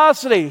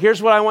generosity.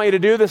 Here's what I want you to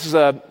do. This is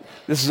an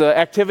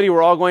activity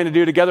we're all going to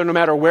do together no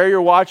matter where you're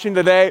watching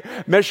today,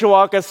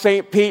 Mishawaka,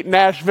 St. Pete,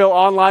 Nashville,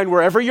 online,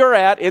 wherever you're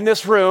at in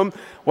this room.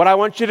 What I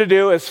want you to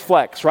do is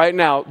flex right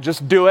now.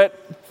 Just do it.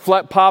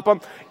 Pop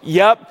them.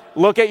 Yep.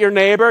 Look at your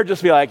neighbor.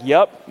 Just be like,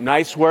 yep,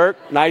 nice work,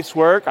 nice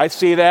work. I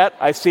see that.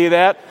 I see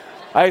that.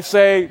 I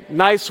say,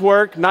 nice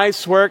work,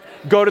 nice work.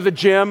 Go to the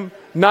gym.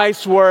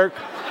 Nice work.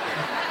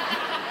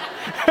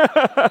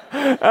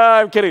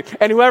 I'm kidding.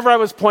 And whoever I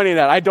was pointing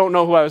at, I don't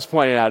know who I was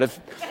pointing at.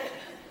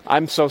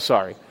 I'm so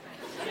sorry.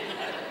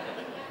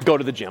 Go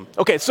to the gym.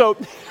 Okay, so,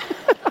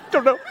 I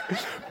don't know.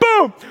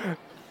 Boom!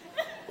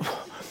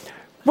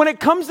 When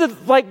it comes to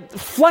like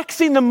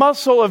flexing the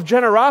muscle of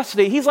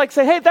generosity, he's like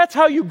saying, hey, that's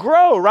how you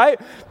grow, right?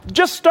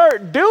 Just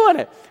start doing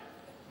it.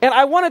 And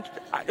I want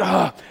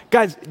to,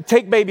 guys,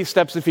 take baby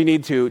steps if you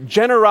need to.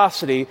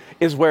 Generosity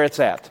is where it's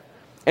at.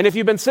 And if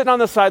you've been sitting on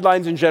the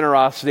sidelines in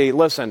generosity,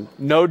 listen,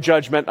 no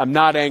judgment, I'm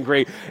not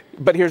angry.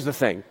 But here's the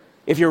thing.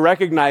 If you're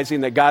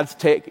recognizing that God's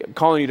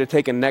calling you to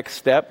take a next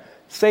step,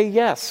 say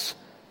yes.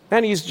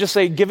 Man, you just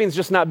say, giving's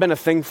just not been a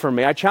thing for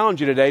me. I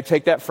challenge you today,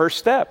 take that first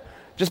step.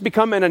 Just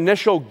become an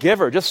initial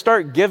giver. Just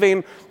start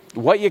giving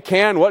what you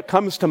can, what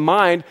comes to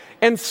mind,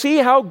 and see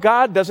how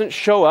God doesn't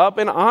show up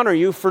and honor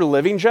you for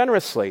living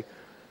generously.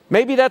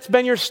 Maybe that's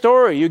been your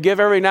story. You give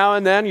every now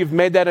and then, you've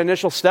made that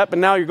initial step,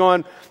 and now you're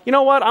going, you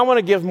know what, I want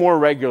to give more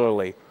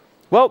regularly.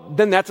 Well,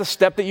 then that's a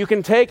step that you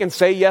can take and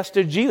say yes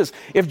to Jesus.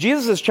 If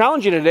Jesus is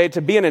challenging you today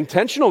to be an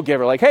intentional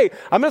giver, like, hey,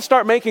 I'm going to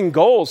start making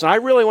goals, and I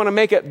really want to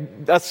make it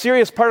a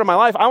serious part of my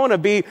life. I want to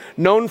be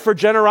known for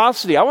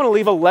generosity. I want to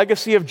leave a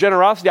legacy of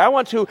generosity. I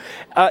want to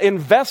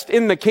invest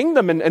in the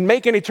kingdom and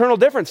make an eternal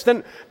difference.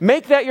 Then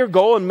make that your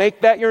goal and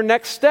make that your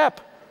next step.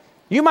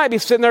 You might be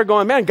sitting there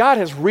going, man, God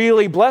has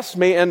really blessed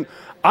me, and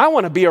I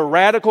want to be a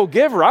radical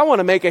giver. I want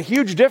to make a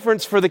huge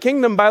difference for the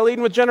kingdom by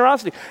leading with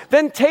generosity.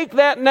 Then take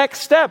that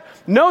next step.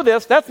 Know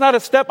this, that's not a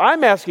step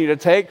I'm asking you to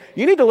take.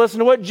 You need to listen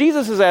to what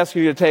Jesus is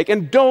asking you to take,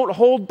 and don't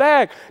hold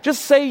back.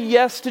 Just say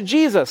yes to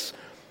Jesus.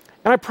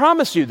 And I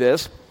promise you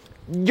this,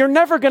 you're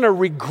never going to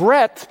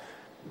regret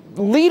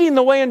leading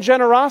the way in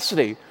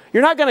generosity.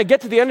 You're not going to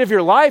get to the end of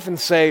your life and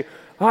say,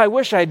 oh, I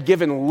wish I had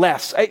given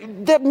less.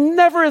 That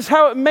never is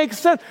how it makes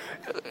sense.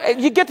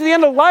 You get to the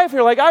end of life, and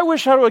you're like, I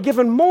wish I would have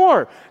given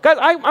more. Guys,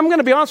 I'm going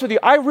to be honest with you.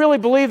 I really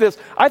believe this.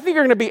 I think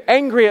you're going to be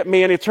angry at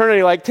me in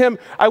eternity. Like, Tim,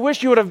 I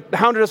wish you would have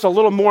hounded us a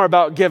little more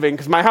about giving,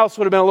 because my house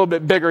would have been a little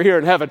bit bigger here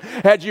in heaven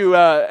had you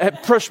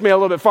had pushed me a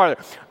little bit farther.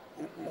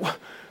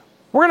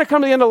 We're going to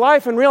come to the end of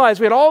life and realize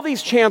we had all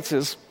these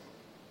chances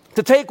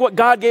to take what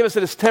God gave us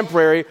that is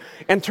temporary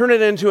and turn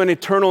it into an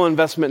eternal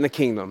investment in the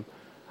kingdom.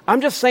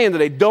 I'm just saying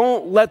today,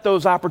 don't let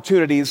those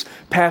opportunities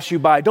pass you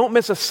by. Don't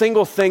miss a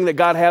single thing that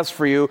God has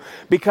for you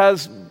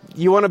because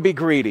you want to be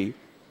greedy.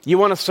 You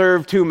want to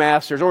serve two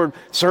masters or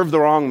serve the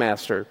wrong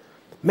master.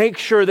 Make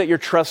sure that you're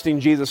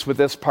trusting Jesus with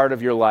this part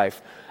of your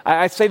life.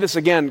 I say this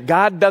again,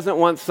 God doesn't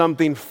want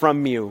something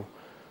from you.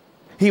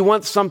 He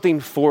wants something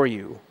for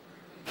you.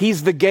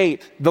 He's the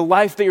gate. The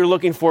life that you're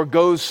looking for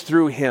goes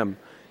through him.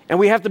 And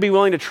we have to be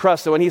willing to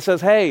trust that when he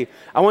says, hey,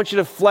 I want you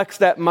to flex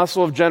that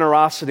muscle of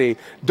generosity.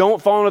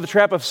 Don't fall into the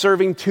trap of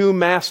serving two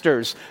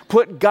masters.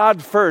 Put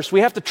God first.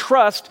 We have to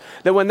trust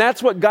that when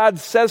that's what God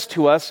says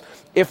to us,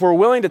 if we're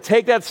willing to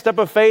take that step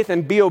of faith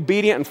and be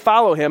obedient and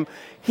follow him,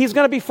 he's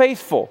going to be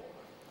faithful.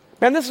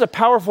 Man, this is a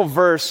powerful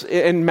verse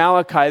in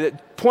Malachi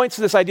that points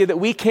to this idea that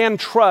we can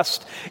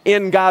trust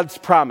in God's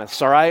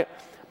promise, all right?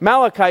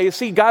 Malachi, you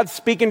see God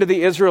speaking to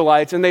the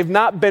Israelites, and they've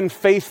not been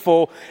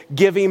faithful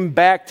giving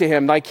back to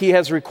him like he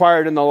has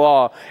required in the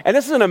law. And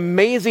this is an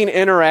amazing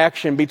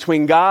interaction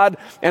between God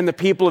and the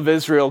people of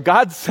Israel.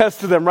 God says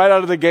to them right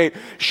out of the gate,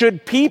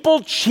 should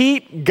people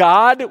cheat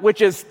God?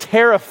 Which is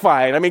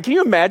terrifying. I mean, can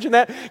you imagine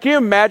that? Can you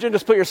imagine,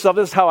 just put yourself,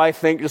 this is how I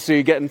think, just so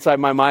you get inside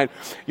my mind.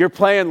 You're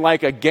playing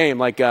like a game,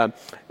 like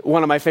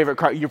one of my favorite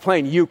cards. You're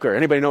playing euchre.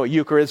 Anybody know what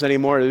euchre is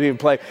anymore? You're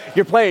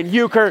playing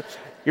euchre.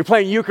 You're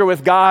playing euchre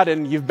with God,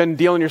 and you've been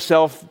dealing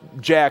yourself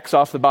jacks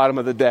off the bottom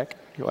of the deck.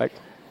 You're like,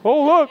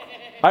 oh, look,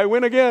 I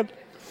win again.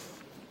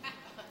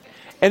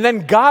 And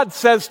then God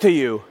says to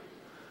you,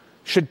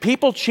 should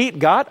people cheat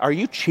God? Are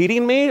you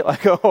cheating me?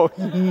 Like, oh,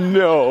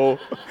 no.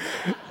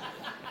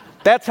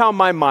 That's how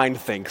my mind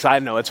thinks. I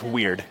know, it's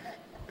weird.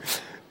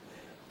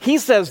 He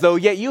says, though,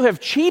 yet you have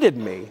cheated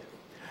me.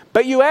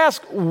 But you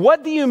ask,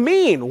 what do you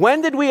mean?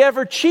 When did we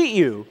ever cheat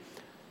you?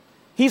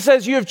 He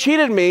says, you have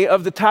cheated me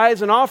of the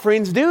tithes and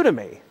offerings due to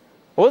me.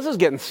 Well, this is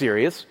getting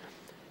serious.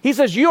 He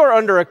says, you are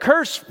under a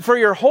curse, for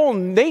your whole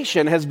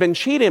nation has been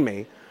cheating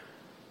me.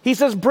 He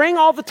says, bring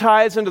all the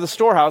tithes into the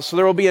storehouse so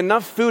there will be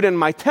enough food in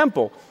my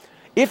temple.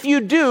 If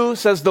you do,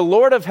 says the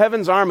Lord of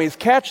heaven's armies,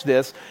 catch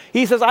this.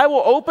 He says, I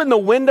will open the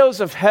windows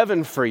of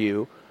heaven for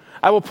you.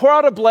 I will pour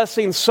out a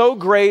blessing so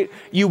great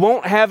you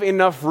won't have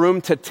enough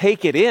room to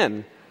take it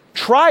in.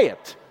 Try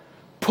it.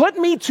 Put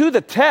me to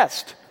the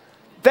test.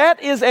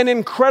 That is an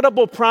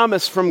incredible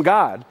promise from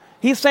God.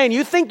 He's saying,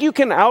 you think you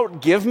can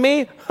outgive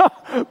me?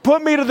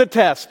 Put me to the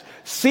test.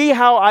 See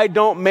how I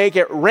don't make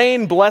it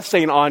rain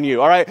blessing on you,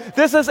 all right?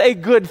 This is a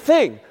good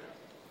thing.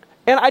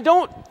 And I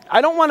don't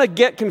want to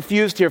get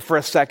confused here for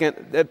a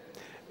second.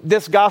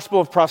 This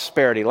gospel of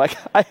prosperity,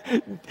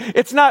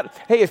 it's not,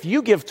 hey, if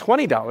you give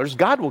 $20,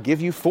 God will give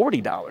you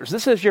 $40.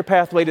 This is your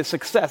pathway to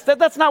success.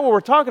 That's not what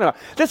we're talking about.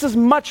 This is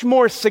much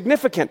more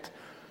significant.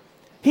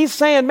 He's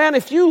saying, man,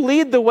 if you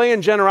lead the way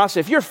in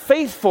generosity, if you're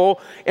faithful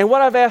in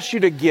what I've asked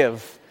you to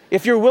give,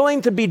 if you're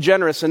willing to be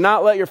generous and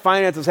not let your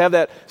finances have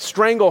that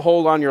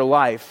stranglehold on your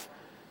life,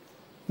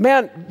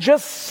 man,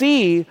 just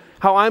see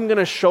how I'm going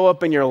to show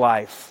up in your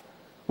life.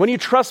 When you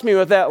trust me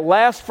with that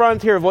last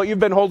frontier of what you've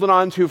been holding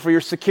on to for your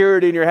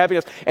security and your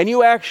happiness, and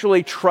you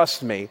actually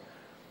trust me,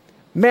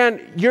 man,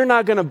 you're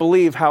not going to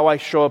believe how I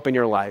show up in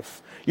your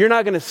life. You're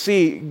not going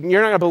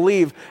to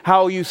believe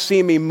how you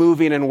see me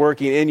moving and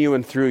working in you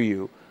and through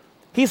you.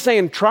 He's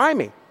saying, try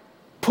me.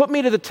 Put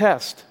me to the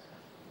test.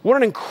 What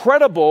an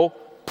incredible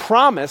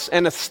promise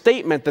and a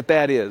statement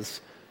that is.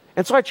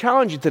 And so I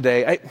challenge you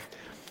today.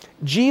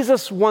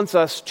 Jesus wants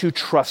us to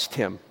trust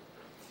him.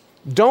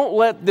 Don't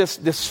let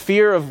this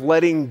fear of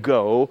letting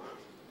go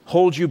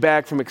hold you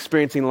back from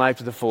experiencing life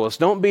to the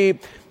fullest. Don't be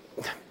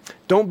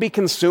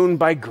consumed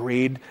by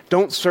greed.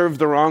 Don't serve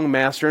the wrong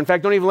master. In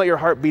fact, don't even let your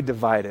heart be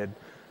divided.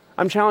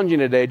 I'm challenging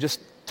you today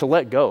just to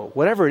let go.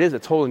 Whatever it is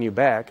that's holding you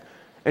back,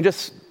 and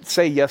just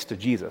say yes to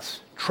Jesus.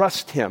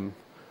 Trust him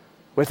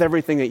with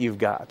everything that you've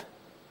got.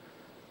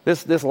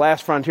 This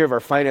last frontier of our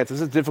finances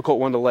is a difficult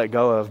one to let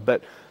go of,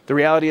 but the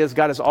reality is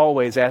God is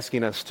always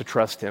asking us to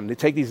trust him, to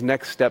take these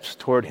next steps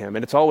toward him,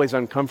 and it's always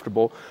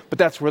uncomfortable, but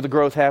that's where the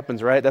growth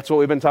happens, right? That's what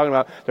we've been talking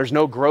about. There's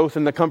no growth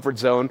in the comfort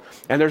zone,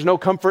 and there's no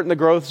comfort in the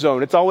growth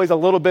zone. It's always a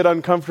little bit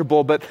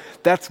uncomfortable, but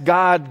that's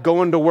God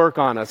going to work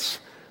on us.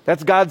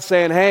 That's God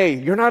saying, hey,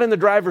 you're not in the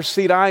driver's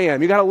seat, I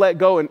am. You got to let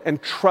go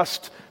and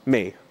trust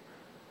me.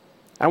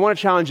 I want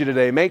to challenge you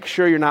today. Make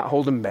sure you're not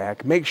holding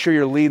back. Make sure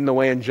you're leading the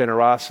way in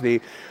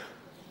generosity.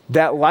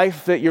 That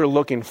life that you're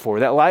looking for,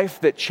 that life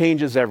that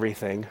changes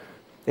everything,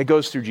 it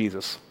goes through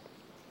Jesus.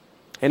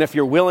 And if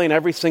you're willing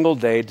every single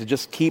day to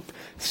just keep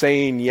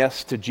saying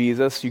yes to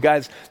Jesus, you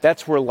guys,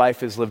 that's where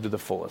life is lived to the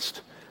fullest.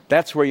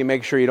 That's where you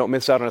make sure you don't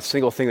miss out on a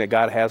single thing that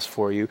God has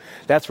for you.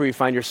 That's where you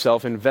find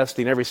yourself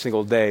investing every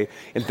single day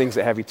in things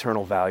that have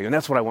eternal value. And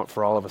that's what I want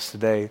for all of us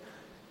today.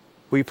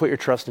 Will you put your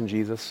trust in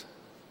Jesus?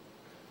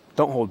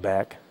 Don't hold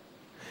back.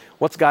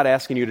 What's God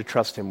asking you to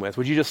trust him with?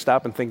 Would you just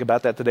stop and think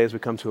about that today as we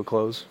come to a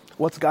close?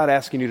 What's God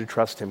asking you to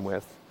trust him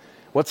with?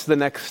 What's the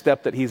next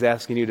step that he's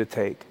asking you to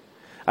take?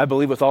 I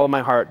believe with all of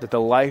my heart that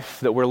the life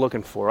that we're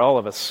looking for, all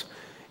of us,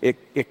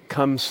 it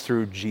comes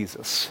through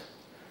Jesus.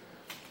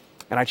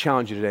 And I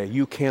challenge you today,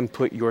 you can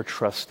put your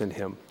trust in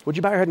him. Would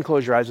you bow your head and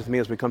close your eyes with me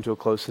as we come to a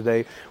close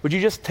today? Would you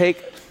just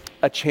take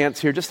a chance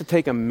here, just to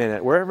take a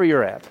minute, wherever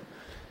you're at?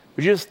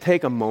 Would you just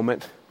take a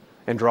moment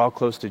and draw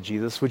close to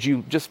Jesus? Would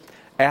you just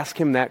ask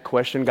him that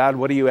question? God,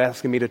 what are you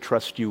asking me to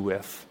trust you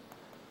with?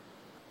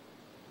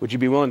 Would you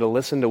be willing to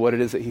listen to what it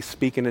is that he's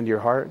speaking into your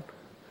heart?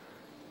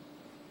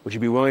 Would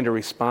you be willing to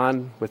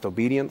respond with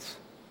obedience?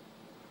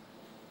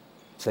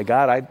 Say,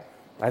 God,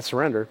 I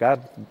surrender.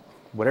 God,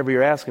 whatever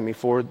you're asking me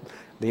for,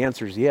 the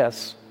answer is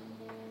yes.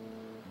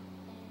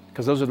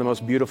 Because those are the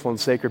most beautiful and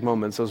sacred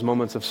moments, those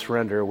moments of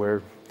surrender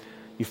where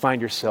you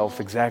find yourself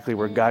exactly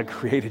where God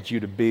created you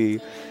to be.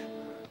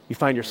 You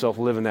find yourself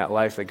living that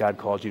life that God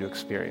called you to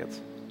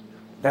experience.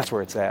 That's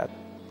where it's at.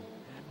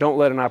 Don't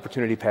let an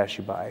opportunity pass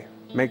you by.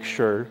 Make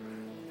sure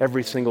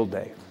every single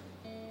day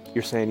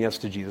you're saying yes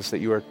to Jesus, that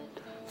you are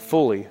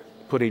fully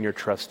putting your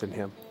trust in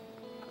him.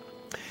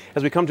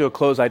 As we come to a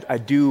close, I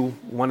do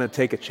want to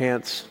take a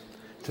chance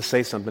to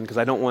say something, because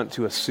I don't want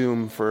to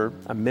assume for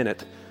a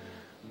minute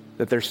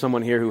that there's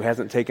someone here who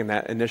hasn't taken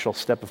that initial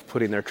step of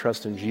putting their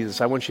trust in Jesus.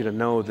 I want you to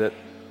know that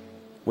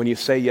when you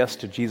say yes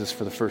to Jesus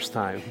for the first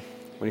time,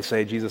 when you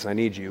say, Jesus, I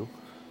need you,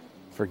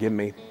 forgive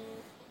me,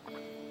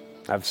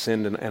 I've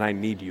sinned and I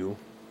need you,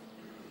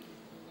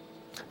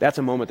 that's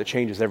a moment that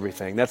changes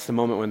everything. That's the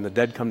moment when the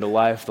dead come to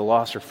life, the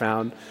lost are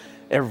found,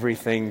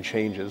 everything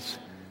changes.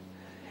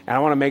 And I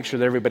want to make sure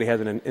that everybody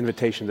has an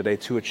invitation today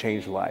to a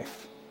changed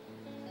life.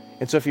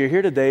 And so if you're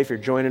here today, if you're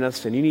joining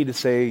us and you need to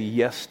say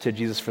yes to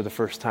Jesus for the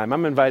first time,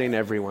 I'm inviting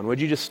everyone. Would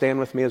you just stand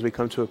with me as we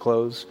come to a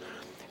close?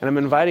 And I'm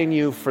inviting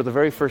you for the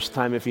very first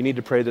time, if you need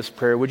to pray this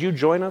prayer, would you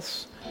join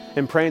us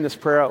in praying this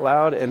prayer out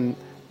loud? And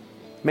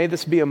may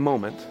this be a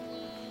moment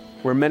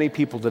where many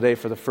people today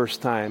for the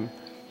first time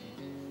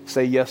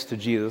say yes to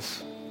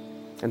Jesus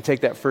and take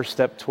that first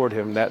step toward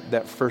him,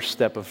 that first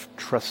step of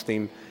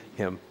trusting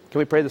him. Can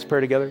we pray this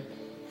prayer together?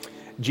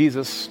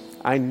 Jesus,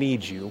 I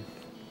need you.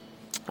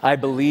 I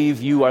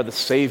believe you are the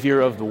Savior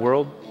of the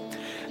world,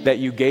 that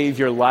you gave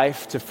your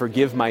life to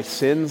forgive my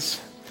sins,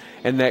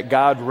 and that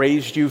God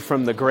raised you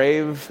from the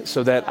grave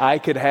so that I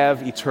could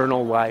have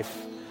eternal life.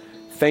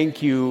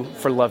 Thank you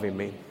for loving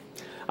me.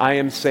 I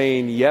am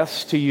saying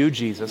yes to you,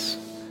 Jesus.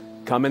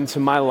 Come into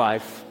my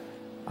life.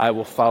 I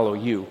will follow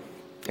you.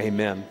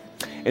 Amen.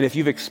 And if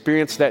you've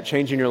experienced that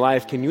change in your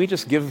life, can we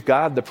just give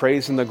God the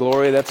praise and the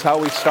glory? That's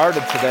how we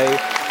started today,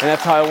 and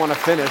that's how I want to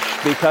finish,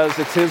 because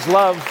it's his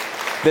love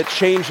that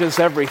changes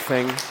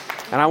everything.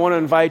 And I want to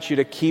invite you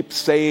to keep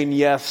saying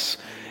yes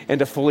and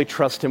to fully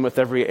trust him with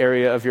every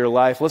area of your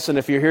life. Listen,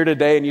 if you're here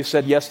today and you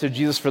said yes to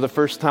Jesus for the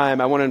first time,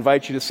 I want to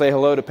invite you to say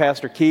hello to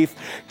Pastor Keith.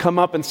 Come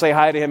up and say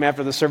hi to him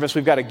after the service.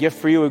 We've got a gift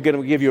for you. We're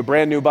going to give you a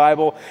brand new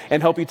Bible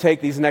and help you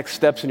take these next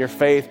steps in your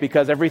faith,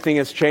 because everything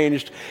has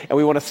changed and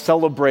we want to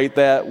celebrate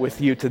that with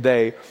you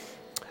today.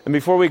 And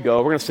before we go,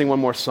 we're going to sing one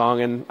more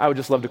song, and I would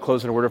just love to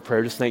close in a word of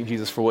prayer. Just thank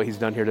Jesus for what he's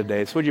done here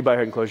today. So would you bow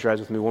your head and close your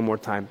eyes with me one more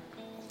time?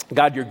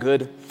 God, you're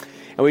good.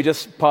 And we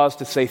just pause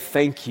to say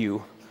thank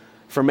you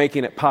for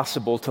making it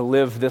possible to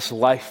live this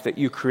life that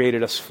you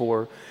created us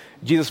for.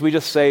 Jesus, we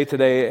just say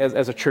today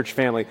as a church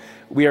family,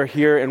 we are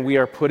here and we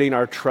are putting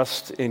our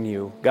trust in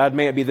you. God,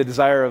 may it be the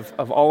desire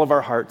of all of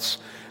our hearts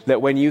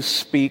that when you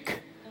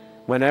speak,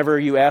 whenever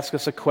you ask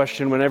us a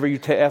question, whenever you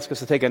ask us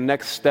to take a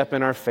next step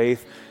in our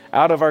faith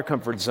out of our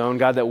comfort zone,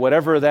 God, that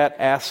whatever that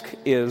ask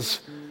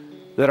is,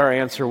 that our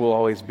answer will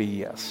always be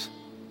yes.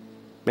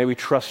 May we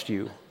trust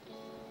you.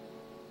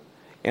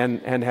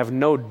 And have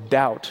no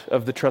doubt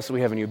of the trust that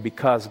we have in you,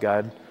 because,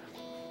 God,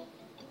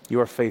 you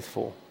are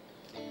faithful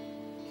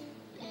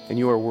and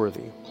you are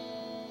worthy.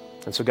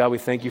 And so, God, we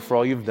thank you for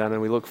all you've done,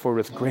 and we look forward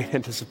with great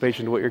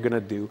anticipation to what you're going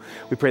to do.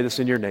 We pray this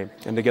in your name,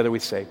 and together we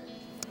say,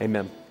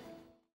 amen.